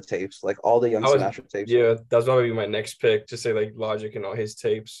get all the tapes, like all the Young Sinatra tapes? Yeah, that's probably my next pick, just say like Logic and all his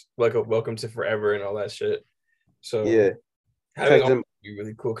tapes, like Welcome to Forever and all that shit. So yeah, having all would be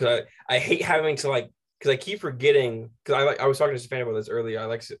really cool because I hate having to because I keep forgetting because I was talking to Stefan about this earlier. I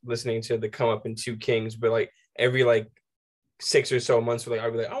like listening to the Come Up in Two Kings, but like every 6 or so months, I'd be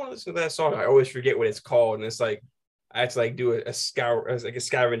like, I want to listen to that song. I always forget what it's called, and it's like I had to do a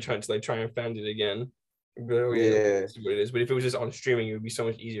scavenge hunt to try and find it again. Like, oh yeah, see what it is. But if it was just on streaming, it would be so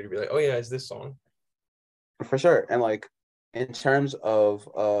much easier to be like, oh yeah, it's this song. For sure. And in terms of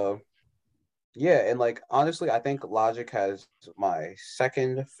and honestly, I think Logic has my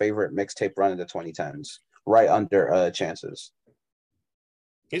second favorite mixtape run in the 2010s, right under Chances.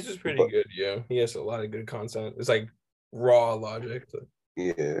 His was pretty good, yeah. He has a lot of good content. It's like raw Logic.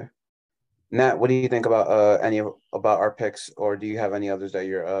 Yeah. Nat, what do you think about about our picks, or do you have any others that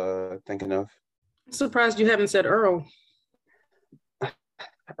you're thinking of? I'm surprised you haven't said Earl.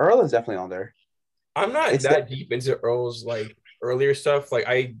 Earl is definitely on there. I'm not that deep into Earl's earlier stuff.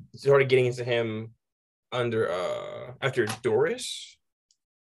 I started getting into him after Doris.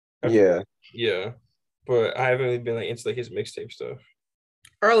 Yeah. But I haven't really been into his mixtape stuff.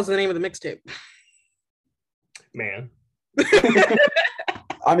 Earl is the name of the mixtape. Man.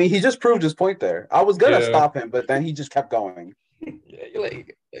 I mean, he just proved his point there. I was gonna stop him, but then he just kept going. Yeah, you're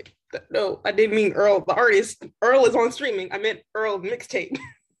no, I didn't mean Earl, the artist. Earl is on streaming. I meant Earl mixtape.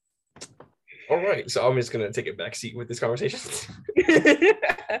 All right, so I'm just gonna take a back seat with this conversation.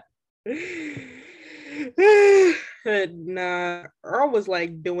 Nah, Earl was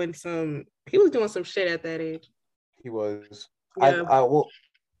doing some. He was doing some shit at that age. He was. Yeah.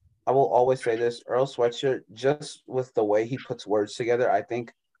 I will always say this: Earl Sweatshirt, just with the way he puts words together, I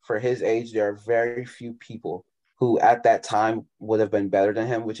think for his age, there are very few people who at that time would have been better than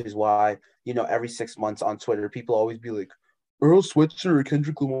him, which is why, every 6 months on Twitter, people always be like, Earl Sweatshirt or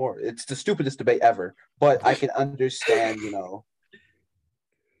Kendrick Lamar. It's the stupidest debate ever, but I can understand,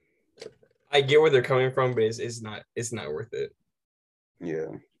 I get where they're coming from, but it's not worth it. Yeah.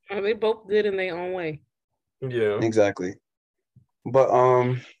 They both did in their own way. Yeah. Exactly. But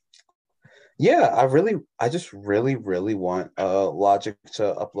yeah, I just really, really want Logic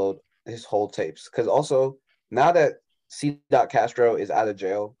to upload his whole tapes. Because also, now that C. Castro is out of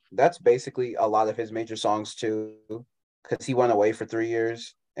jail, that's basically a lot of his major songs too. Because he went away for 3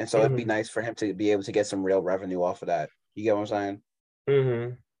 years. And so it'd be nice for him to be able to get some real revenue off of that. You get what I'm saying?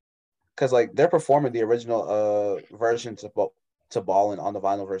 Mm-hmm. Because they're performing the original versions to Ballin' on the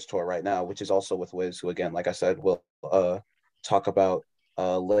Vinylverse tour right now, which is also with Wiz, who again, like I said, we'll talk about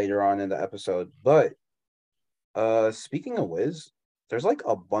later on in the episode. But speaking of Wiz, there's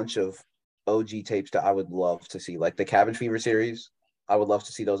a bunch of OG tapes that I would love to see, like the Cabin Fever series. I would love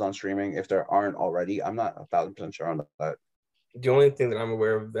to see those on streaming if there aren't already. I'm not 1,000% sure on that. The only thing that I'm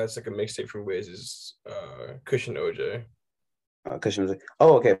aware of that's a mixtape from Wiz is Cushion OJ. Cushion OJ.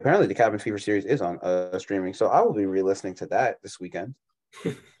 Oh, okay. Apparently the Cabin Fever series is on streaming, so I will be re-listening to that this weekend.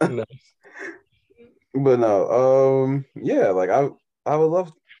 Nice. But no, yeah, I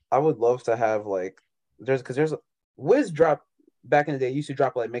would love to have like there's Wiz drop back in the day used to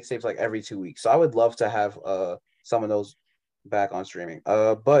drop like mixtapes like every 2 weeks. So I would love to have some of those back on streaming.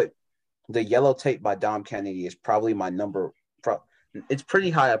 But the Yellow Tape by Dom Kennedy is probably my it's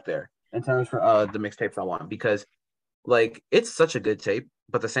pretty high up there in terms for the mixtapes I want because like it's such a good tape,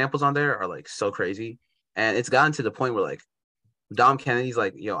 but the samples on there are like so crazy. And it's gotten to the point where like Dom Kennedy's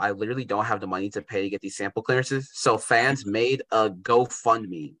like, I literally don't have the money to pay to get these sample clearances. So fans made a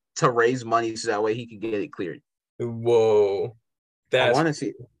GoFundMe to raise money so that way he could get it cleared. Whoa. I want to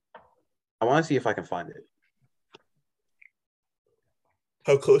see if I can find it.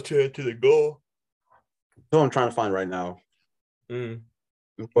 How close you are to the goal? That's what I'm trying to find right now. Mm.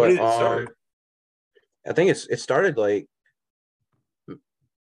 But When did it start? I think it started like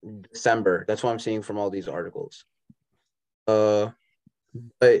December. That's what I'm seeing from all these articles.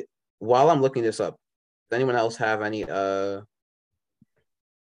 But while I'm looking this up, does anyone else have any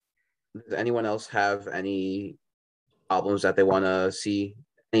albums that they want to see,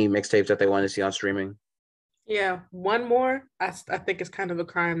 any mixtapes that they want to see on streaming? Yeah, one more. I think it's kind of a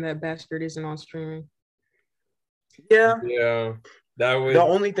crime that Bastard isn't on streaming. Yeah. That was the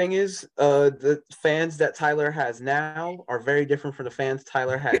only thing is the fans that Tyler has now are very different from the fans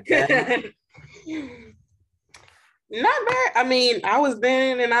Tyler had then. Not bad. I mean, I was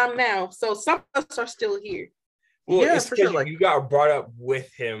then and I'm now. So some of us are still here. Well, yeah, it's for because sure. Like you got brought up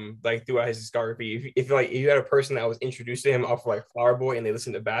with him like throughout his discography. If you had a person that was introduced to him off like Flower Boy and they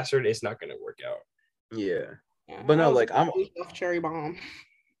listened to Bastard, it's not gonna work out. Yeah. But no, like I'm off Cherry Bomb.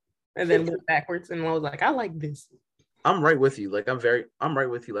 And then went backwards and I was like, I like this. I'm right with you. Like I'm right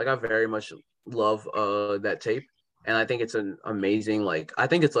with you. Like I very much love that tape. And I think it's an amazing, like I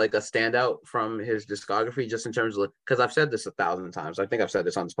think it's like a standout from his discography just in terms of because I've said this 1,000 times. I think I've said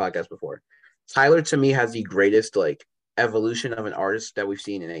this on this podcast before. Tyler to me has the greatest like evolution of an artist that we've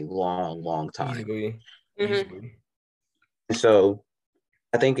seen in a long, long time. Easily. So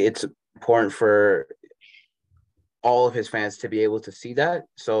I think it's important for all of his fans to be able to see that.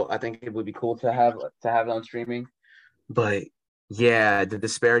 So I think it would be cool to have it on streaming. But yeah, the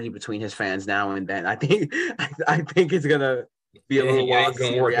disparity between his fans now and then, I think it's gonna be a little wild to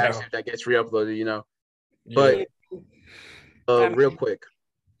see the reaction that gets re-uploaded, But real quick,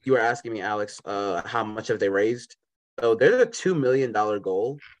 you were asking me, Alex, how much have they raised? So there's a $2 million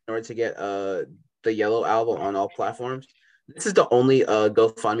goal in order to get the Yellow album on all platforms. This is the only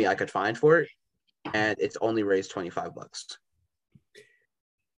GoFundMe I could find for it, and it's only raised $25.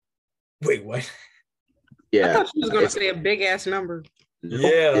 Wait, what? Yeah, I thought she was gonna say a big ass number.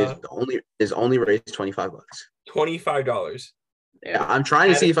 Yeah, is only raised $25. $25. Yeah, I'm trying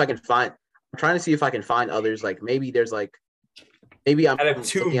to see if I can find. I'm trying to see if I can find others. Like maybe there's like, maybe I'm out of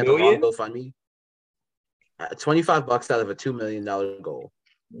 2 looking at the wrong GoFundMe. $25 out of a $2 million goal.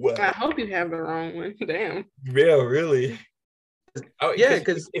 Well, I hope you have the wrong one. Damn. Yeah, really. Yeah,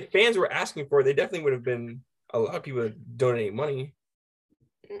 because if fans were asking for it, they definitely would have been a lot of people donating money.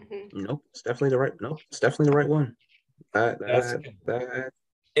 Nope, it's definitely the right. Nope, it's definitely the right one. And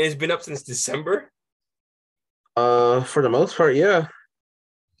it's been up since December. For the most part, yeah.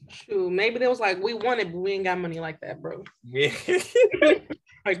 Shoot, maybe they was like, we want it, but we ain't got money like that, bro. Yeah.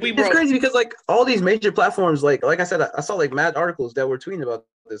 Like we broke. It's crazy because like all these major platforms, like I said, I saw like mad articles that were tweeting about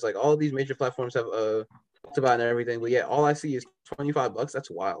this. Like all these major platforms have talked about and everything, but yeah, all I see is $25.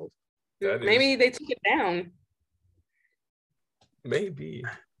 That's wild. Maybe they took it down. Maybe.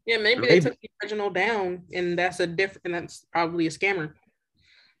 Yeah, maybe they took the original down, and that's probably a scammer.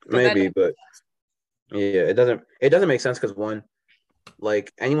 Maybe, but yeah, it doesn't make sense because one,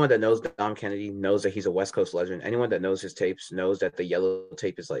 like anyone that knows Dom Kennedy knows that he's a West Coast legend. Anyone that knows his tapes knows that the Yellow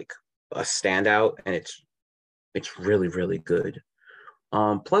Tape is like a standout, and it's really, really good.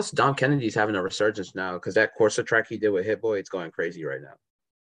 Plus Dom Kennedy's having a resurgence now because that Corsa track he did with Hit Boy, it's going crazy right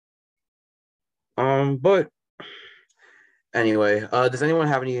now. But anyway, does anyone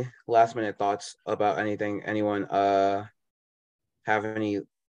have any last minute thoughts about anything? Anyone have any?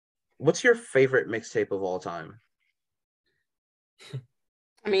 What's your favorite mixtape of all time?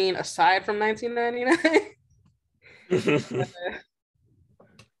 I mean, aside from 1999,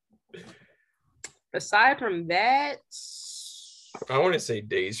 aside from that, I want to say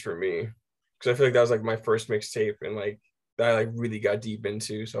Days for me because I feel like that was like my first mixtape and like that I like really got deep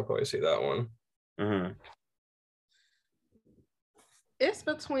into. So I'll probably say that one. Mm-hmm. It's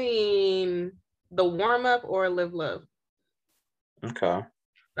between the warm up or Live Love. Okay.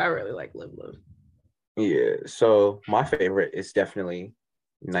 I really like Live Love. Yeah. So my favorite is definitely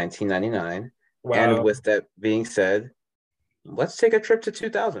 1999. Wow. And with that being said, let's take a trip to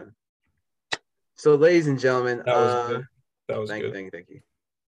 2000. So, ladies and gentlemen, that That was Thank good. you, thank you.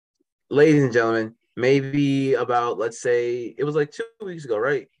 Ladies and gentlemen, maybe about, let's say it was like 2 weeks ago,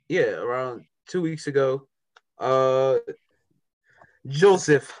 right? Yeah, around 2 weeks ago.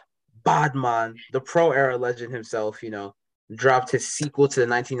 Joseph Bodman, the pro era legend himself, dropped his sequel to the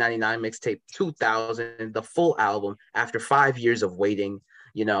 1999 mixtape 2000, the full album, after 5 years of waiting.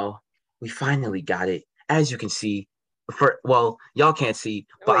 We finally got it. As you can see, y'all can't see,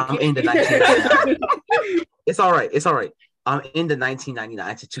 but I'm in the 1999. It's all right. It's all right. I'm in the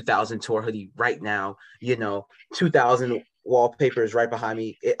 1999 to 2000 tour hoodie right now. 2000 wallpaper is right behind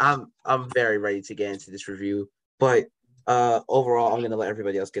me. I'm very ready to get into this review, but overall, I'm gonna let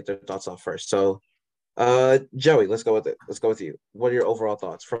everybody else get their thoughts off first. So, Joey, let's go with it. Let's go with you. What are your overall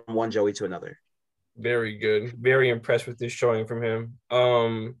thoughts from one Joey to another? Very good. Very impressed with this showing from him.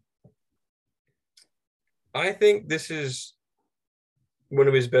 I think this is one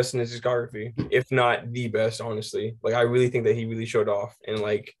of his best in his discography, if not the best, honestly. Like, I really think that he really showed off and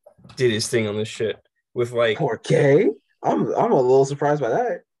like did his thing on this shit with like Poor K. I'm a little surprised by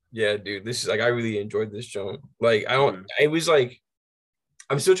that. Yeah, dude. This is like I really enjoyed this joint. Like it was like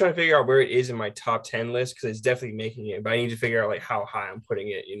I'm still trying to figure out where it is in my top 10 list because it's definitely making it, but I need to figure out like how high I'm putting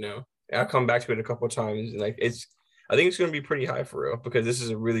it, And I'll come back to it a couple of times and like I think it's gonna be pretty high for real because this is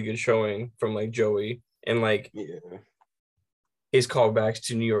a really good showing from like Joey and like his callbacks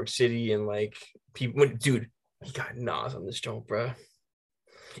to New York City and like people. Dude, he got Nas on this joint, bro.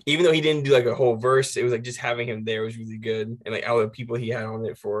 Even though he didn't do like a whole verse, it was like just having him there was really good, and like all the people he had on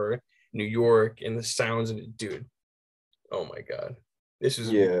it for New York and the sounds of it, dude. Oh my god, this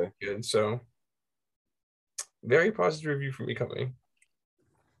is really good. So, very positive review for me coming.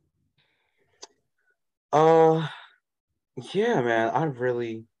 Yeah, man.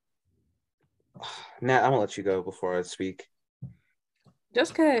 Nat, I'm gonna let you go before I speak.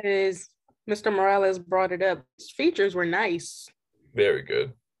 Just because Mr. Morales brought it up, his features were nice. Very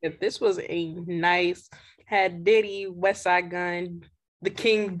good. If this was had Diddy, West Side Gun, the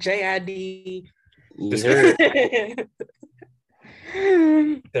King JID.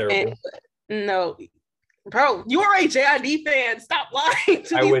 Terrible. No, bro, you are a JID fan. Stop lying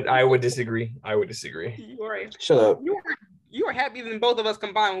to me. I would disagree. You are Shut up. You were happier than both of us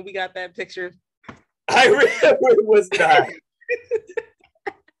combined when we got that picture. I really was not.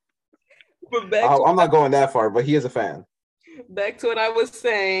 But I'm not going that far, but he is a fan. Back to what I was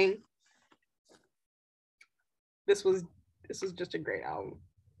saying. This was just a great album.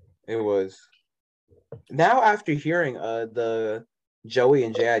 It was. Now after hearing the Joey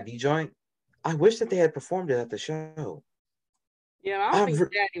and JID joint, I wish that they had performed it at the show. Yeah, I don't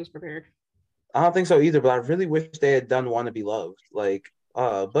think JID was prepared. I don't think so either, but I really wish they had done "Wanna Be Loved."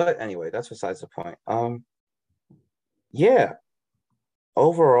 But anyway, that's besides the point. Yeah.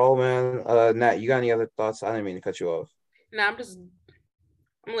 Overall, man, Nat, you got any other thoughts? I didn't mean to cut you off. No, I'm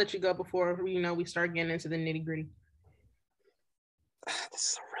gonna let you go before we start getting into the nitty gritty. This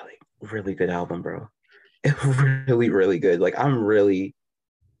is a really, really good album, bro. It's really, really good. Like, I'm really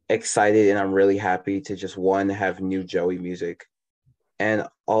excited and I'm really happy to just have new Joey music, and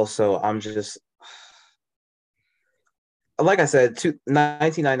also I'm just like I said,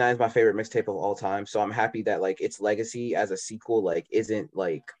 1999 is my favorite mixtape of all time. So I'm happy that like its legacy as a sequel like isn't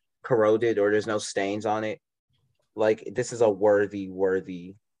like corroded or there's no stains on it. Like this is a worthy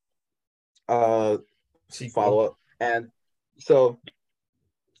follow-up. And so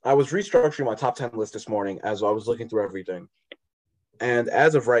I was restructuring my top 10 list this morning as I was looking through everything. And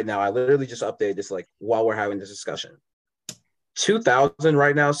as of right now, I literally just updated this like while we're having this discussion. 2000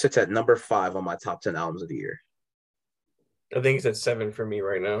 right now sits at number 5 on my top 10 albums of the year. I think it's at 7 for me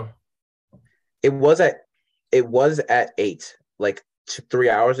right now. It was at 8 like 3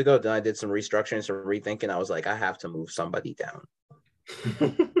 hours ago. Then I did some restructuring, some rethinking. I was like, I have to move somebody down.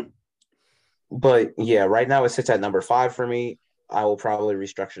 But yeah, right now it sits at number 5 for me. I will probably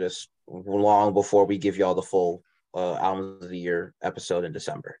restructure this long before we give y'all the full albums of the year episode in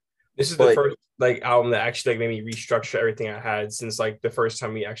December. This is the first like album that actually like made me restructure everything I had since like the first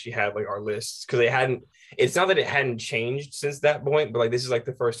time we actually had like our lists, because it's not that it hadn't changed since that point, but like this is like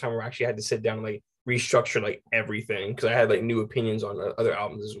the first time where I actually had to sit down and like restructure like everything because I had like new opinions on other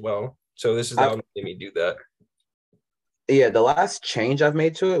albums as well. So this is the album that made me do that. Yeah, the last change I've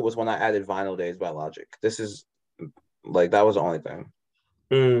made to it was when I added Vinyl Days by Logic. This is like that was the only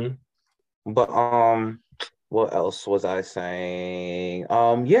thing. But what else was I saying?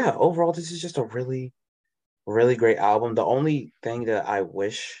 Yeah, overall, this is just a really, really great album. The only thing that I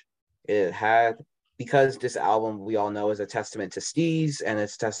wish it had, because this album we all know is a testament to Steez and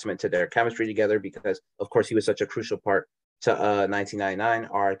it's a testament to their chemistry together, because of course he was such a crucial part to 1999,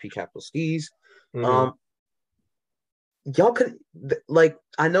 RIP Capital Steez. y'all could like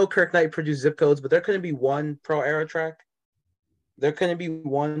I know Kirk Knight produced Zip Codes, but there couldn't be one pro era track. There couldn't be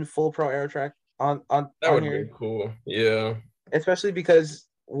one full pro era track That on would here. be cool. Yeah. Especially because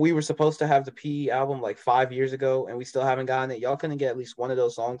we were supposed to have the PE album like 5 years ago, and we still haven't gotten it. Y'all couldn't get at least one of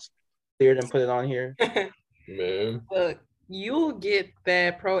those songs cleared and put it on here. Man. Look, you'll get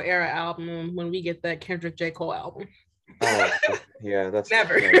that pro era album when we get that Kendrick J. Cole album. Oh, yeah, that's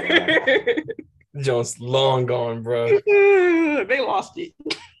Never. Jones long gone, bro. They lost it.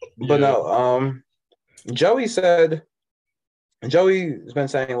 But no, Joey's been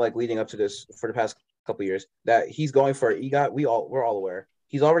saying like leading up to this for the past couple of years that he's going for an EGOT. We're all aware.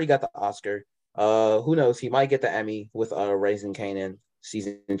 He's already got the Oscar. Who knows? He might get the Emmy with Raising Kanan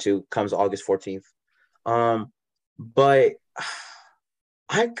season 2 comes August 14th. But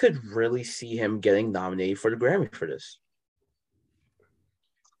I could really see him getting nominated for the Grammy for this.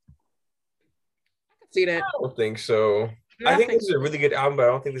 See that? I don't think so. I think this is a really good album, but I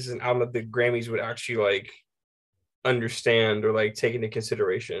don't think this is an album that the Grammys would actually like understand or like take into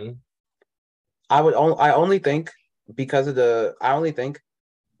consideration. I only think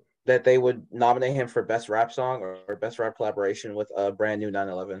that they would nominate him for best rap song or best rap collaboration with a Brand New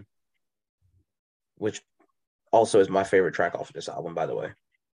 9/11, which also is my favorite track off of this album, by the way.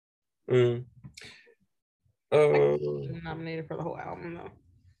 Nominated for the whole album though.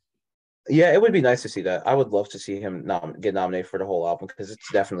 Yeah, it would be nice to see that. I would love to see him get nominated for the whole album because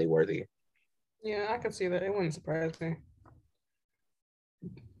it's definitely worthy. Yeah, I could see that. It wouldn't surprise me.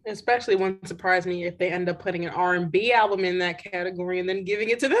 Especially wouldn't surprise me if they end up putting an R&B album in that category and then giving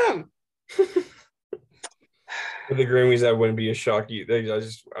it to them. For the Grammys, that wouldn't be a shock.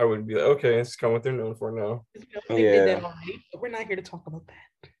 I wouldn't be like, okay, it's kind of what they're known for now. They did that already, but we're not here to talk about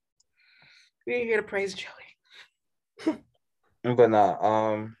that. We're here to praise Joey. But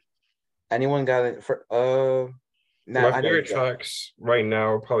nah, anyone got it for my favorite tracks right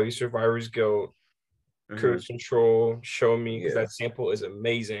now are probably Survivor's Guilt, Cruise Control, Show Me, because that sample is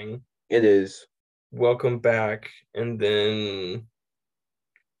amazing. It is. Welcome Back, and then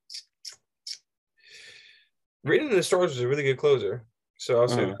Written in the Stars was a really good closer. So I'll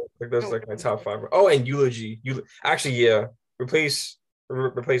say that's like my top 5. Oh, and Eulogy. Actually, yeah. Replace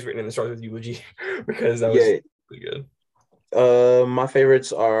Written in the Stars with Eulogy because that was really good. My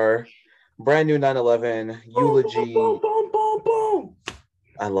favorites are Brand New 9/11, Eulogy. Boom, boom, boom, boom.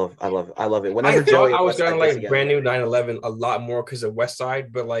 I love it. Whenever I was gonna like Brand New 9/11 a lot more because of West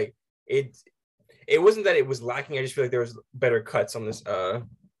Side, but like it wasn't that it was lacking. I just feel like there was better cuts on this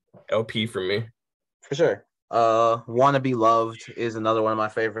LP for me. For sure. Wanna Be Loved is another one of my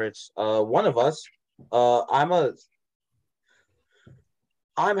favorites. One of Us.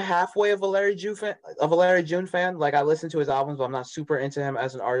 I'm halfway a Larry June fan. Like I listen to his albums, but I'm not super into him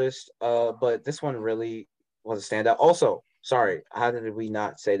as an artist. But this one really was a standout. Also, sorry, how did we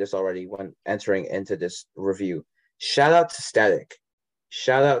not say this already when entering into this review? Shout out to Static.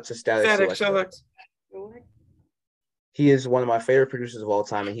 Static. He is one of my favorite producers of all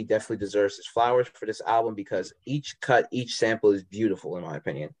time, and he definitely deserves his flowers for this album because each cut, each sample is beautiful, in my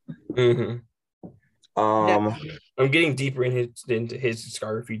opinion. I'm getting deeper into his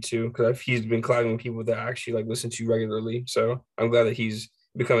discography too because he's been collabing with people that I actually like listen to regularly. So I'm glad that he's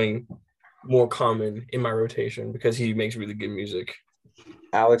becoming more common in my rotation because he makes really good music.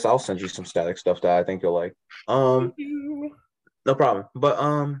 Alex, I'll send you some Static stuff that I think you'll like. No problem.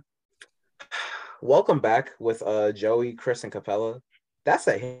 But Welcome Back with Joey, Chris, and Capella. That's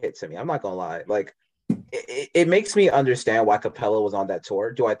a hit to me. I'm not gonna lie. Like it makes me understand why Capella was on that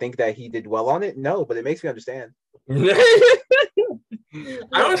tour. Do I think that he did well on it? No, but it makes me understand. I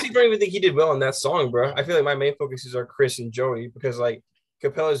honestly don't even think he did well on that song, bro. I feel like my main focuses are Chris and Joey because like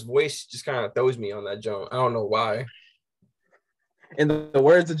Capella's voice just kind of throws me on that joint. I don't know why. In the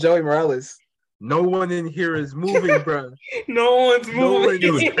words of Joey Morales, no one in here is moving, bro. No one's moving.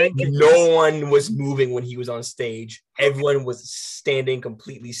 Dude, no one was moving when he was on stage. Everyone was standing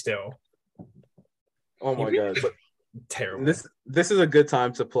completely still. Oh my god. But terrible. This is a good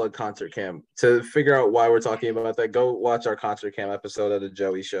time to plug Concert Cam. To figure out why we're talking about that, go watch our Concert Cam episode of the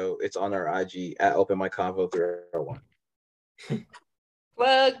Joey Show. It's on our IG at Open My Convo 301.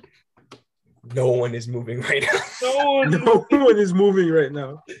 Plug. No one is moving right now. No one is moving right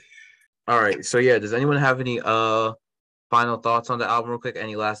now. All right. So yeah, does anyone have any final thoughts on the album real quick?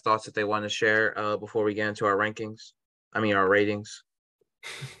 Any last thoughts that they want to share before we get into our rankings? I mean our ratings.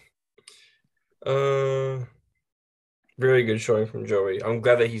 Very good showing from Joey. I'm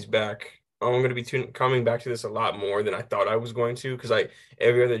glad that he's back. I'm going to be coming back to this a lot more than I thought I was going to because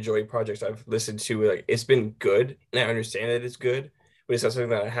every other Joey project I've listened to, like it's been good and I understand that it's good, but it's not something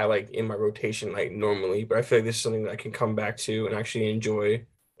that I have like in my rotation like normally. But I feel like this is something that I can come back to and actually enjoy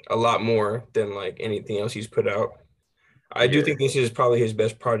a lot more than like anything else he's put out. I do think this is probably his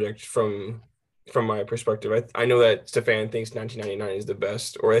best project from my perspective. I know that Stefan thinks 1999 is the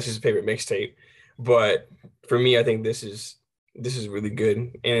best, or that's his favorite mixtape, but for me, I think this is really good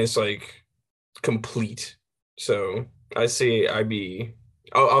and it's like complete. So I say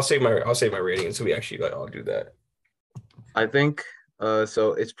I'll save my rating until we actually like I'll do that. I think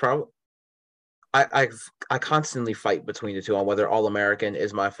so it's probably I constantly fight between the two on whether All American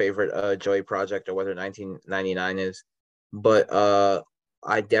is my favorite Joey project or whether 1999 is. But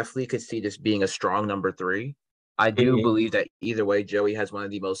I definitely could see this being a strong number 3. I do believe that either way, Joey has one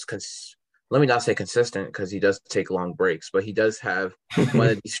of the most let me not say consistent because he does take long breaks, but he does have one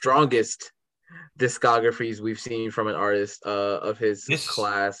of the strongest discographies we've seen from an artist of his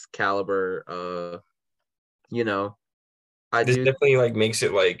class caliber. You know, this definitely like makes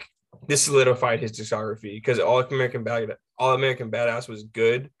it like this solidified his discography because All American Badass was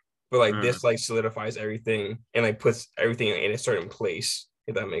good, but like this like solidifies everything and like puts everything in a certain place,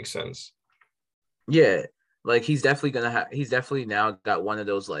 if that makes sense. Yeah, like he's definitely now got one of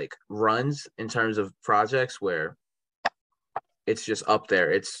those like runs in terms of projects where it's just up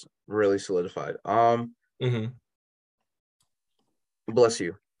there. It's really solidified. Bless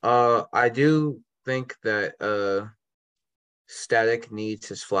you. I do think that Static needs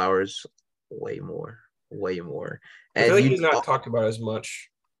his flowers way more. And I feel like he's not talked about as much.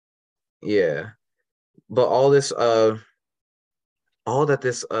 Yeah. But all that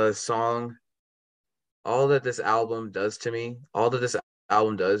this song, all that this album does to me, all that this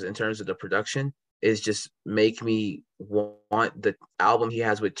album does in terms of the production is just make me want the album he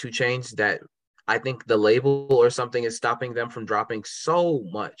has with 2 Chainz that I think the label or something is stopping them from dropping so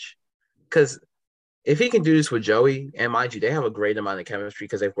much. Because if he can do this with Joey, and mind you, they have a great amount of chemistry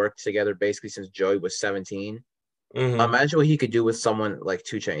because they've worked together basically since Joey was 17. Imagine what he could do with someone like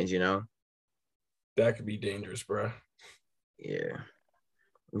 2 Chainz, you know? That could be dangerous, bro. Yeah.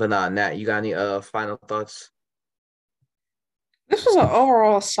 But nah, Nat, you got any final thoughts? This was an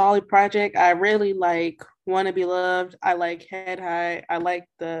overall solid project. I really like Wanna Be Loved. I like Head High. I like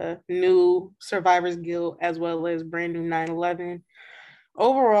the new Survivors Guild as well as brand new 9/11.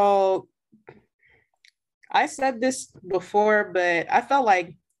 Overall, I said this before, but I felt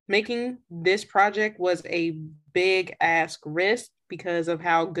like making this project was a big ass risk because of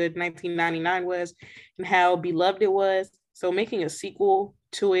how good 1999 was and how beloved it was. So making a sequel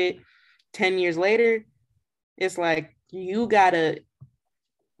to it 10 years later, it's like you gotta,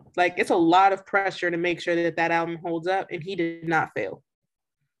 like, it's a lot of pressure to make sure that that album holds up, and he did not fail.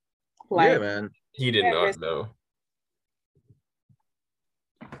 Like, yeah, man. He did not, though.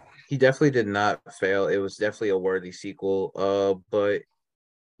 He definitely did not fail. It was definitely a worthy sequel. But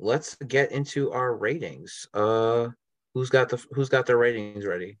let's get into our ratings. Who's got the ratings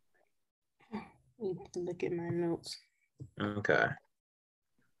ready? Look at my notes. Okay.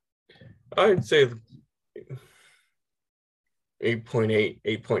 I'd say 8.8,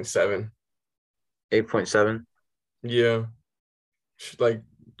 8.7. 8.7? Yeah. Like,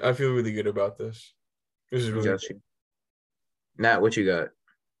 I feel really good about this. This is really good. Nat, what you got?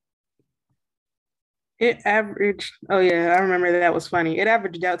 It averaged, oh yeah, I remember that was funny. It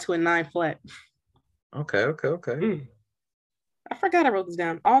averaged out to a 9 flat. Okay. I forgot I wrote this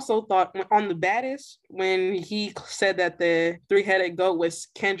down. Also thought on the baddest, when he said that the 3-headed goat was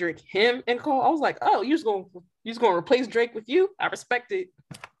Kendrick, him, and Cole, I was like, oh, you're just gonna replace Drake with you? I respect it.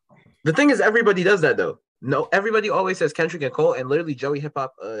 The thing is, everybody does that though. No, everybody always says Kendrick and Cole, and literally Joey Hip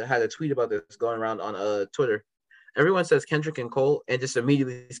Hop had a tweet about this going around on Twitter. Everyone says Kendrick and Cole and just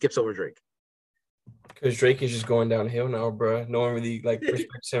immediately skips over Drake. Because Drake is just going downhill now, bro. No one really like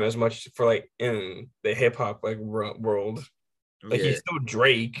respects him as much for like in the hip hop like world. Like he's still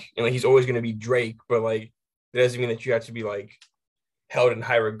Drake, and like he's always gonna be Drake, but like it doesn't mean that you have to be like held in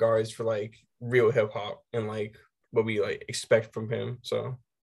high regards for like real hip hop and like what we like expect from him. So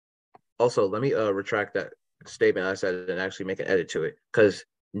also let me retract that statement I said and actually make an edit to it because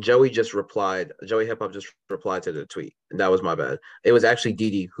Joey Hip Hop just replied to the tweet. And that was my bad. It was actually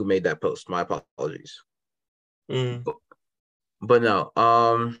Didi who made that post. My apologies. But no.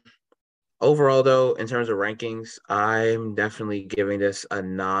 Overall, though, in terms of rankings, I'm definitely giving this a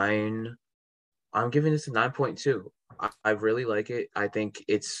 9. I'm giving this a 9.2. I really like it. I think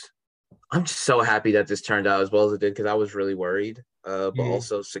I'm just so happy that this turned out as well as it did because I was really worried, but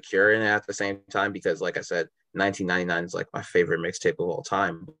also secure in it at the same time because, like I said, 1999 is like my favorite mixtape of all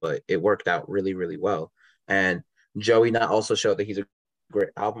time, but it worked out really, really well. And Joey not also showed that he's a great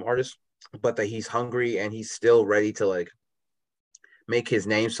album artist, but that he's hungry and he's still ready to like make his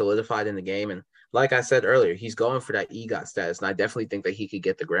name solidified in the game. And like I said earlier, he's going for that EGOT status, and I definitely think that he could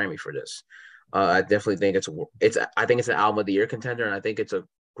get the Grammy for this. I definitely think I think it's an album of the year contender, and I think it's a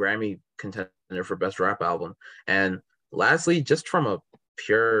Grammy contender for best rap album. And lastly, just from a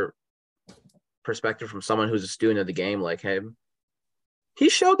pure perspective from someone who's a student of the game like him, he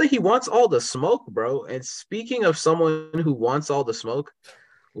showed that he wants all the smoke, bro. And speaking of someone who wants all the smoke,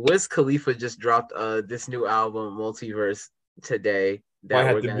 Wiz Khalifa just dropped this new album, Multiverse, today. Might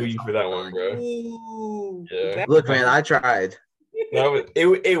have to boo you for that one, bro. Ooh, Yeah. Look, man, I tried.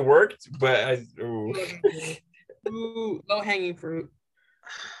 It worked, but low hanging fruit.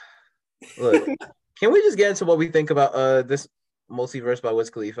 Look, can we just get into what we think about this Multiverse by Wiz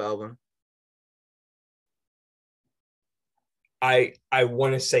Khalifa album? I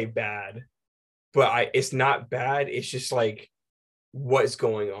want to say bad, but it's not bad. It's just like, what's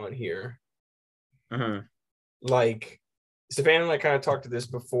going on here? Mm-hmm. Like, Stefan and I kind of talked to this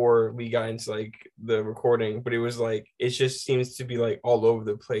before we got into like the recording, but it was like, it just seems to be like all over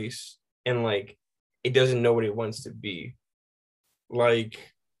the place, and like it doesn't know what it wants to be. Like,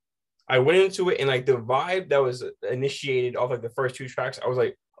 I went into it and like the vibe that was initiated off like the first two tracks, I was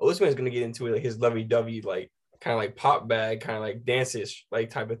like, oh, this man's gonna get into it, like his lovey-dovey, like kind of like pop bag, kind of like dance-ish like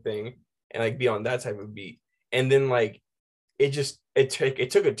type of thing, and like be on that type of beat. And then like it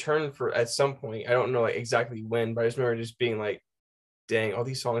took a turn for at some point. I don't know like exactly when, but I just remember just being like, dang, all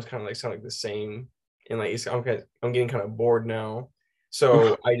these songs kind of like sound like the same, and like I'm getting kind of bored now.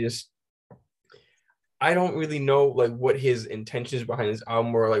 So I don't really know like what his intentions behind this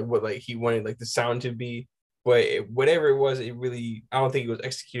album or like what like he wanted like the sound to be, but whatever it was, I don't think it was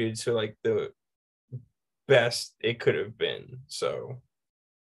executed to like the best it could have been. So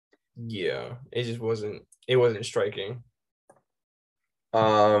yeah, it wasn't striking.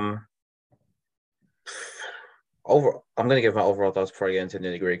 I'm gonna give my overall thoughts before I get into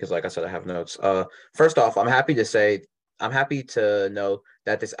nitty-gritty because like I said, I have notes. First off, I'm happy to know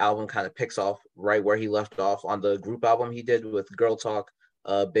that this album kind of picks off right where he left off on the group album he did with Girl Talk,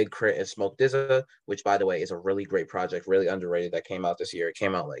 Big Crit, and Smoke DZA, which by the way is a really great project, really underrated, that came out this year. It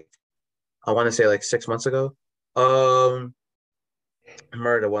came out like, I want to say like 6 months ago.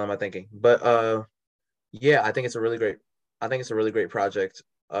 Murder, what am I thinking? But yeah, I think it's a really great project.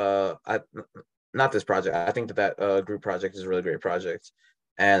 Not this project. I think that group project is a really great project.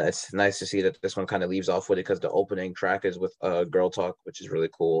 And it's nice to see that this one kind of leaves off with it because the opening track is with Girl Talk, which is really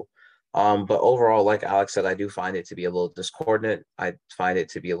cool. But overall, like Alex said, I do find it to be a little discordant. I find it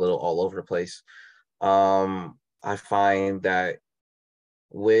to be a little all over the place. I find that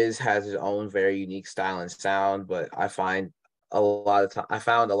Wiz has his own very unique style and sound, but I found a lot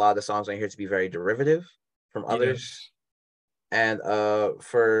of the songs on here to be very derivative from others. And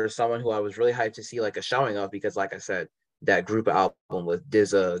for someone who I was really hyped to see like a showing of, because like I said, that group album with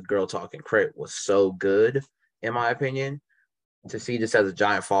DZA, Girl Talk, and Crit was so good, in my opinion. To see this as a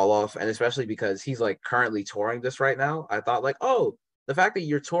giant fall off, and especially because he's like currently touring this right now, I thought like, oh, the fact that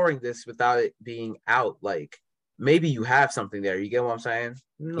you're touring this without it being out, like maybe you have something there. You get what I'm saying?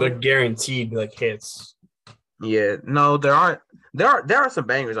 No. They're guaranteed like hits. Yeah, no, there are some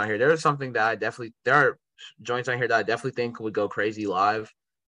bangers on here. There are joints on here that I definitely think would go crazy live.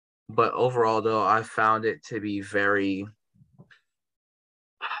 But overall, though, I found it to be very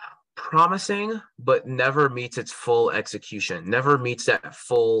promising, but never meets its full execution. Never meets that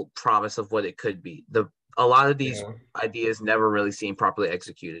full promise of what it could be. A lot of these ideas never really seem properly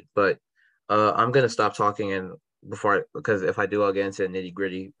executed. But I'm gonna stop talking because if I do, I'll get into the nitty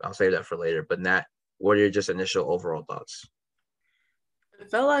gritty. I'll save that for later. But Nat, what are your just initial overall thoughts? I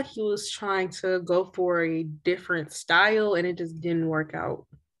felt like he was trying to go for a different style, and it just didn't work out.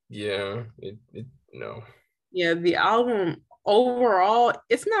 Yeah, no. Yeah, the album overall,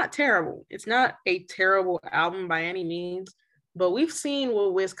 it's not terrible. It's not a terrible album by any means, but we've seen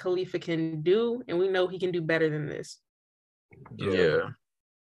what Wiz Khalifa can do, and we know he can do better than this. Yeah.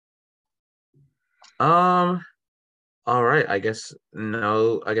 All right. I guess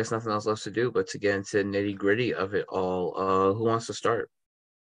nothing else left to do but to get into nitty gritty of it all. Who wants to start?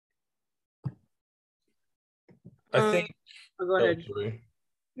 I think. Go ahead.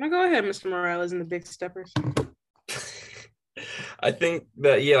 No, go ahead, Mr. Morales and the Big Steppers. I think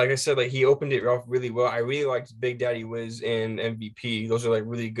that, yeah, like I said, like he opened it off really well. I really liked Big Daddy Wiz and MVP. Those are like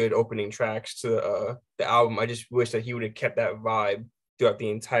really good opening tracks to the album. I just wish that he would have kept that vibe throughout the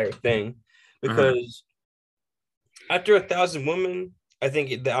entire thing, because after 1,000 Women, I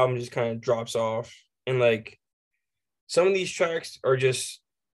think the album just kind of drops off, and like some of these tracks are just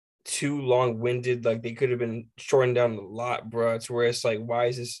too long-winded. Like they could have been shortened down a lot, bro. To where it's like, why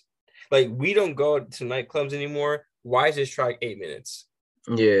is this? Like, we don't go to nightclubs anymore, why is this track 8 minutes?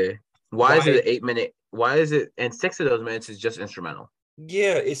 Yeah. Why is it an 8-minute? Why is it? And 6 of those minutes is just instrumental.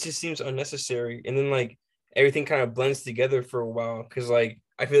 Yeah, it just seems unnecessary. And then like everything kind of blends together for a while because like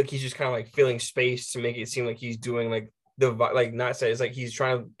I feel like he's just kind of like filling space to make it seem like he's doing like not say it's like he's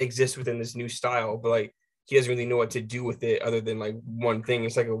trying to exist within this new style, but like he doesn't really know what to do with it other than like one thing.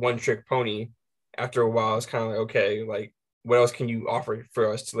 It's like a one-trick pony. After a while, it's kind of like, okay, like what else can you offer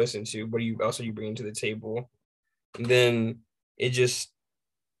for us to listen to? What else are you bringing to the table? And then it gets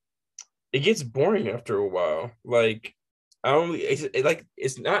boring after a while. Like I don't really,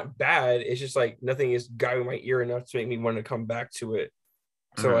 it's not bad. It's just like nothing is grabbing my ear enough to make me want to come back to it.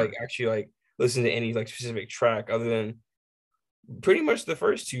 So like actually like listen to any like specific track other than pretty much the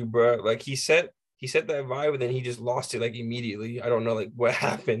first two, bro. Like he set that vibe and then he just lost it like immediately. I don't know like what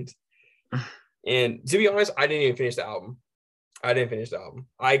happened. And to be honest, I didn't even finish the album.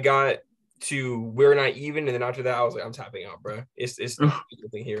 I got to We're Not Even, and then after that, I was like, I'm tapping out, bro. It's not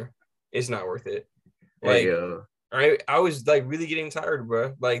nothing here. It's not worth it. Like, I was like really getting tired,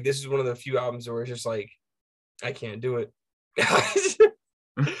 bro. Like, this is one of the few albums where it's just like, I can't do it.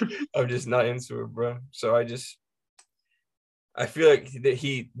 I'm just not into it, bro. So I feel like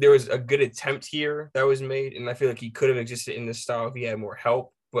there was a good attempt here that was made, and I feel like he could have existed in this style if he had more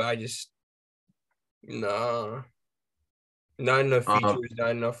help. But I just nah, not enough features,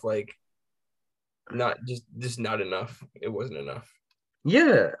 not enough like, not just not enough. It wasn't enough.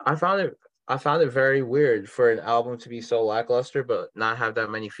 Yeah, I found it very weird for an album to be so lackluster, but not have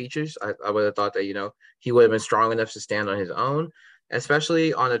that many features. I would have thought that he would have been strong enough to stand on his own,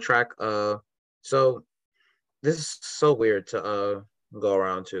 especially on a track. So this is so weird to go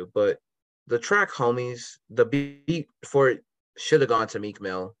around to, but the track Homies, the beat for it should have gone to Meek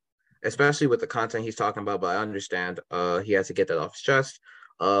Mill, especially with the content he's talking about, but I understand he has to get that off his chest.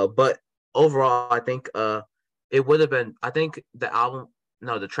 But overall, I think it would have been, I think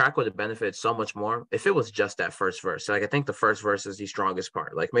the track would have benefited so much more if it was just that first verse. Like I think the first verse is the strongest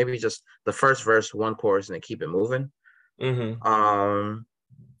part. Like maybe just the first verse, one chorus, and then keep it moving.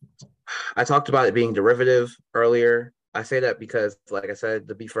 I talked about it being derivative earlier. I say that because, like I said,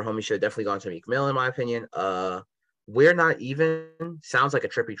 the beat for Homie should have definitely gone to Meek Mill, in my opinion. We're Not Even sounds like a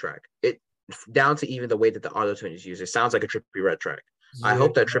trippy track. It down to even the way that the auto-tune is used. It sounds like a Trippy Red track. Yeah. I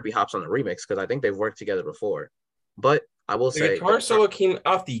hope that Trippy hops on the remix because I think they've worked together before. But I will say the guitar solo came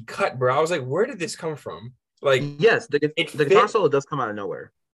off the cut, bro. I was like, where did this come from? Like, yes, the guitar solo does come out of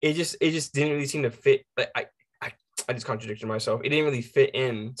nowhere. It just didn't really seem to fit. Like I just contradicted myself. It didn't really fit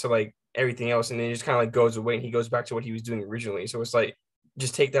in to like everything else, and then it just kind of like goes away, and he goes back to what he was doing originally. So it's like,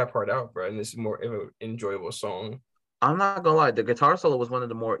 just take that part out, bro, and this is more of an enjoyable song. I'm not gonna lie, the guitar solo was one of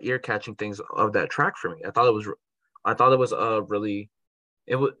the more ear-catching things of that track for me. I thought it was really.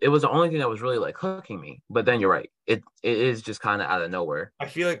 It was the only thing that was really like hooking me. But then you're right, it is just kind of out of nowhere. I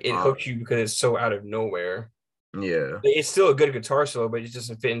feel like it hooks you because it's so out of nowhere. Yeah, it's still a good guitar solo, but it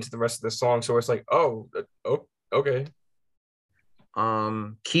doesn't fit into the rest of the song. So it's like, oh, okay.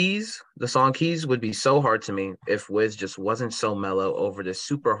 Keys, the song Keys would be so hard to me if Wiz just wasn't so mellow over this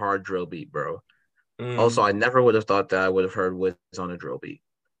super hard drill beat, bro. Also, I never would have thought that I would have heard Wiz on a drill beat.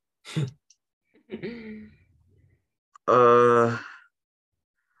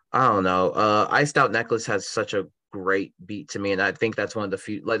 I don't know. Iced Out Necklace has such a great beat to me, and I think that's one of the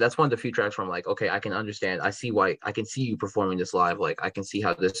few tracks where I'm like, okay, I can understand. I can see you performing this live. Like I can see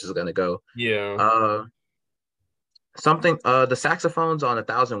how this is gonna go. Yeah. The saxophones on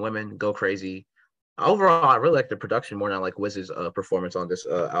 1,000 Women go crazy. Overall, I really like the production more than I like Wiz's performance on this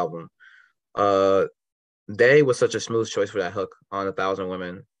album. Day was such a smooth choice for that hook on 1,000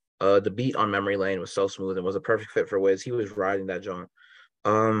 Women. The beat on Memory Lane was so smooth and was a perfect fit for Wiz. He was riding that joint.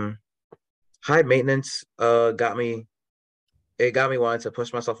 High Maintenance got me wanting to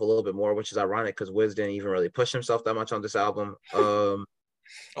push myself a little bit more, which is ironic because Wiz didn't even really push himself that much on this album. On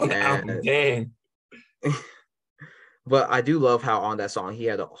the album, dang. But I do love how on that song he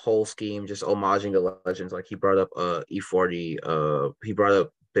had a whole scheme just homaging the legends. Like he brought up E40, he brought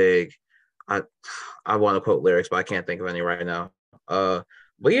up Big. I want to quote lyrics, but I can't think of any right now. But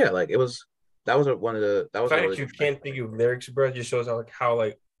yeah, like that was one of the fact you can't think of lyrics, bro, just shows how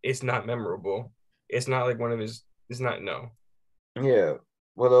like it's not memorable. It's not like one of his. It's not no. Yeah,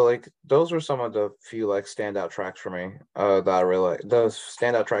 well, like those were some of the few like standout tracks for me that I really like. Those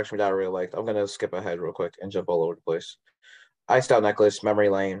standout tracks for me that I really liked. I'm gonna skip ahead real quick and jump all over the place. Iced Out Necklace, Memory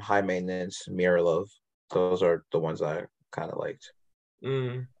Lane, High Maintenance, Mirror Love. Those are the ones I kind of liked.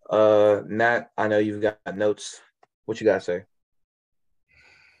 Nat, I know you've got notes. What you gotta say?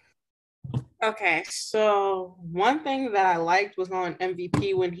 Okay, so one thing that I liked was on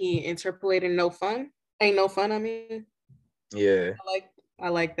MVP when he interpolated No Fun. Ain't No Fun, I mean. Yeah. I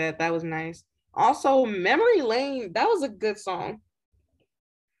like that. That was nice. Also, Memory Lane, that was a good song.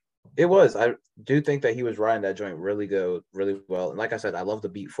 It was. I do think that he was riding that joint really good, really well. And like I said, I love the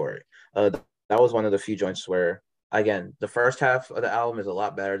beat for it. That was one of the few joints where, again, the first half of the album is a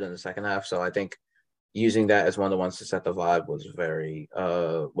lot better than the second half. So I think using that as one of the ones to set the vibe was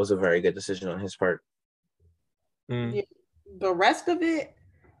a very good decision on his part. Yeah. The rest of it,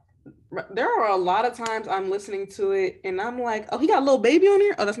 there are a lot of times I'm listening to it and I'm like, oh, he got a little baby on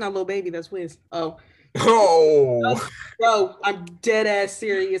here. Oh, that's not little baby, that's Wiz. Oh, bro, I'm dead ass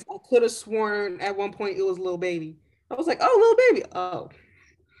serious. I could have sworn at one point it was little baby. I was like, oh, little baby. Oh,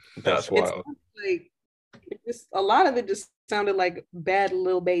 That's wild. Like a lot of it just sounded like bad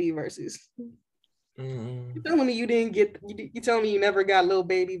little baby verses. You telling me you didn't get? You telling me you never got little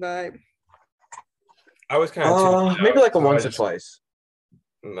baby vibe? I was kind of maybe like a once or twice.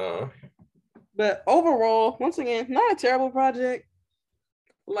 No. But overall, once again, not a terrible project.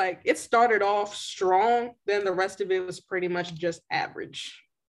 Like it started off strong, then the rest of it was pretty much just average.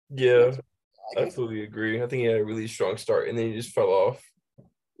 Yeah, I absolutely agree. I think he had a really strong start and then he just fell off.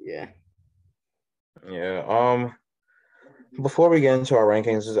 Yeah. Yeah. Before we get into our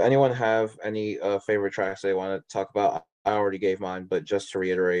rankings, does anyone have any favorite tracks they want to talk about? I already gave mine, but just to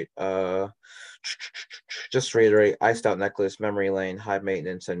reiterate, Iced Out Necklace, Memory Lane, High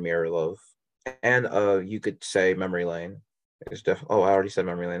Maintenance, and Mirror Love. And you could say Memory Lane. It's I already said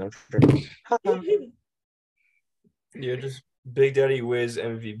Memory Lane. I'm tripping. Yeah, just Big Daddy Wiz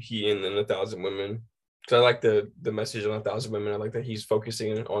MVP and then 1,000 Women. So I like the message on 1,000 Women. I like that he's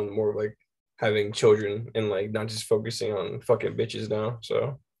focusing on more like having children and like not just focusing on fucking bitches now.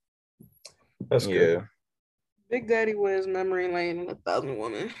 So that's good. Yeah. Big Daddy Wiz, Memory Lane, and 1,000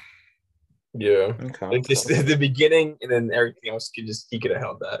 Women. Yeah. Okay. Like just at the beginning and then everything else he could have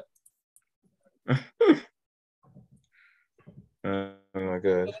held that. Oh my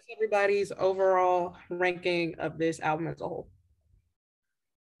god. What's everybody's overall ranking of this album as a whole?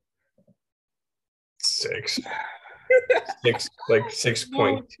 6. Like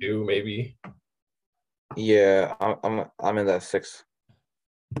 6.2 maybe. Yeah, I'm in that 6.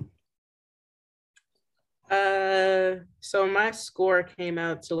 So my score came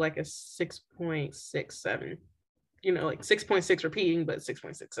out to like a 6.67. You know, like 6.6 repeating, but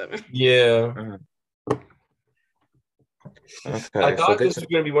 6.67. Yeah. Okay, I thought this was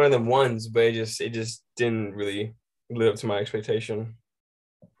gonna be one of them ones, but it just didn't really live up to my expectation.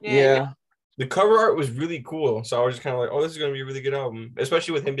 Yeah. The cover art was really cool, so I was just kind of like, "Oh, this is gonna be a really good album,"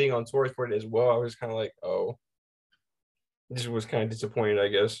 especially with him being on tour for it as well. I was kind of like, "Oh, this was kind of disappointed, I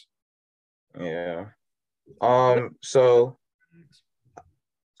guess." Yeah. So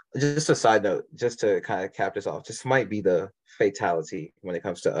just a side note, just to kind of cap this off, this might be the fatality when it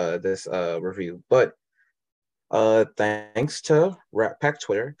comes to this review, but thanks to Rat Pack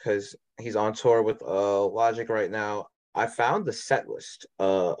Twitter, because he's on tour with Logic right now, I found the set list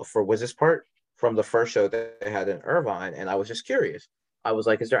for Wiz's part from the first show that they had in Irvine, and I was just curious. I was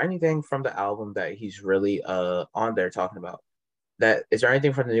like, is there anything from the album that he's really on there talking about? That is there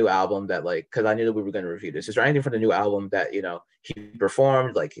anything from the new album that, like, because I knew that we were going to review this, is there anything from the new album that, you know, he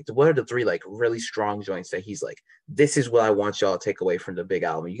performed? Like, what are the 3 like really strong joints that he's like, this is what I want y'all to take away from the big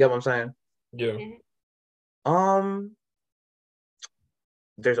album? You get what I'm saying? Yeah.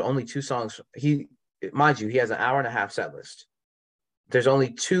 There's only 2 songs. Mind you, he has an hour and a half set list. There's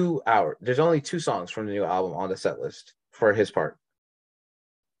only 2 songs from the new album on the set list for his part.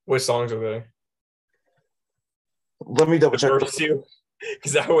 What songs are they? Let me double check.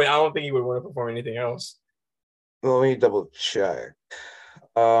 Because I don't think he would want to perform anything else. Let me double check.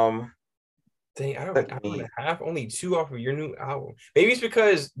 Dang, I don't an hour and a half, only 2 off of your new album. Maybe it's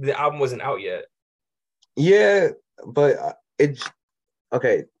because the album wasn't out yet. Yeah, but it's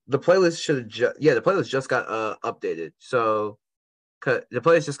okay. The playlist the playlist just got updated. So the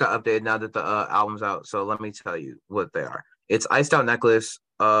playlist just got updated now that the album's out. So let me tell you what they are. It's Iced Out Necklace,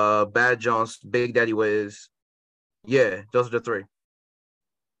 Bad Jones, Big Daddy Wiz. Yeah, those are the 3.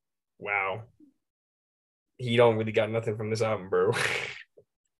 Wow. He don't really got nothing from this album, bro.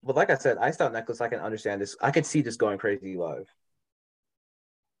 But like I said, Iced Out Necklace, I can understand this. I could see this going crazy live.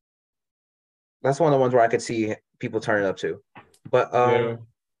 That's one of the ones where I could see people turning up to. But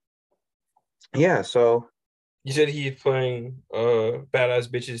yeah, so you said he's playing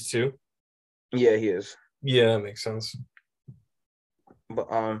Badass Bitches too? Yeah, he is. Yeah, that makes sense.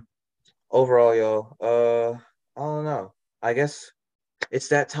 But overall, y'all, I don't know. I guess it's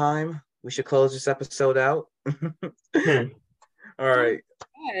that time. We should close this episode out. All right.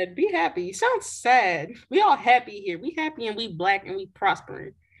 Sad. Be happy. You sound sad. We all happy here. We happy and we black and we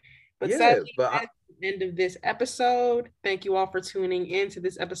prospering. But yeah, sadly, but end of this episode. Thank you all for tuning in to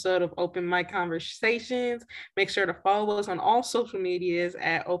this episode of Open Mic Conversations. Make sure to follow us on all social medias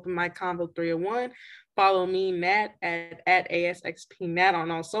at Open Mic Convo 301. Follow me, Nat, at ASXPNat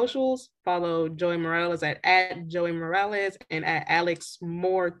on all socials. Follow Joey Morales at Joey Morales and at Alex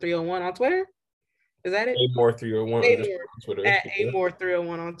Moore 301 on Twitter. Is that it? Amore 301 on Twitter. At Amore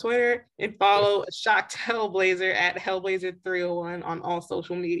 301 on Twitter. And follow Shocked Hellblazr at Hellblazr 301 on all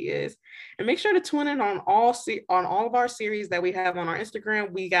social medias. And make sure to tune in on all of our series that we have on our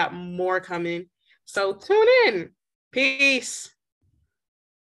Instagram. We got more coming. So tune in. Peace.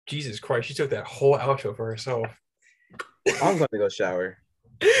 Jesus Christ, she took that whole outro for herself. I'm going to go shower.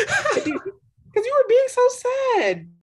 Because you were being so sad.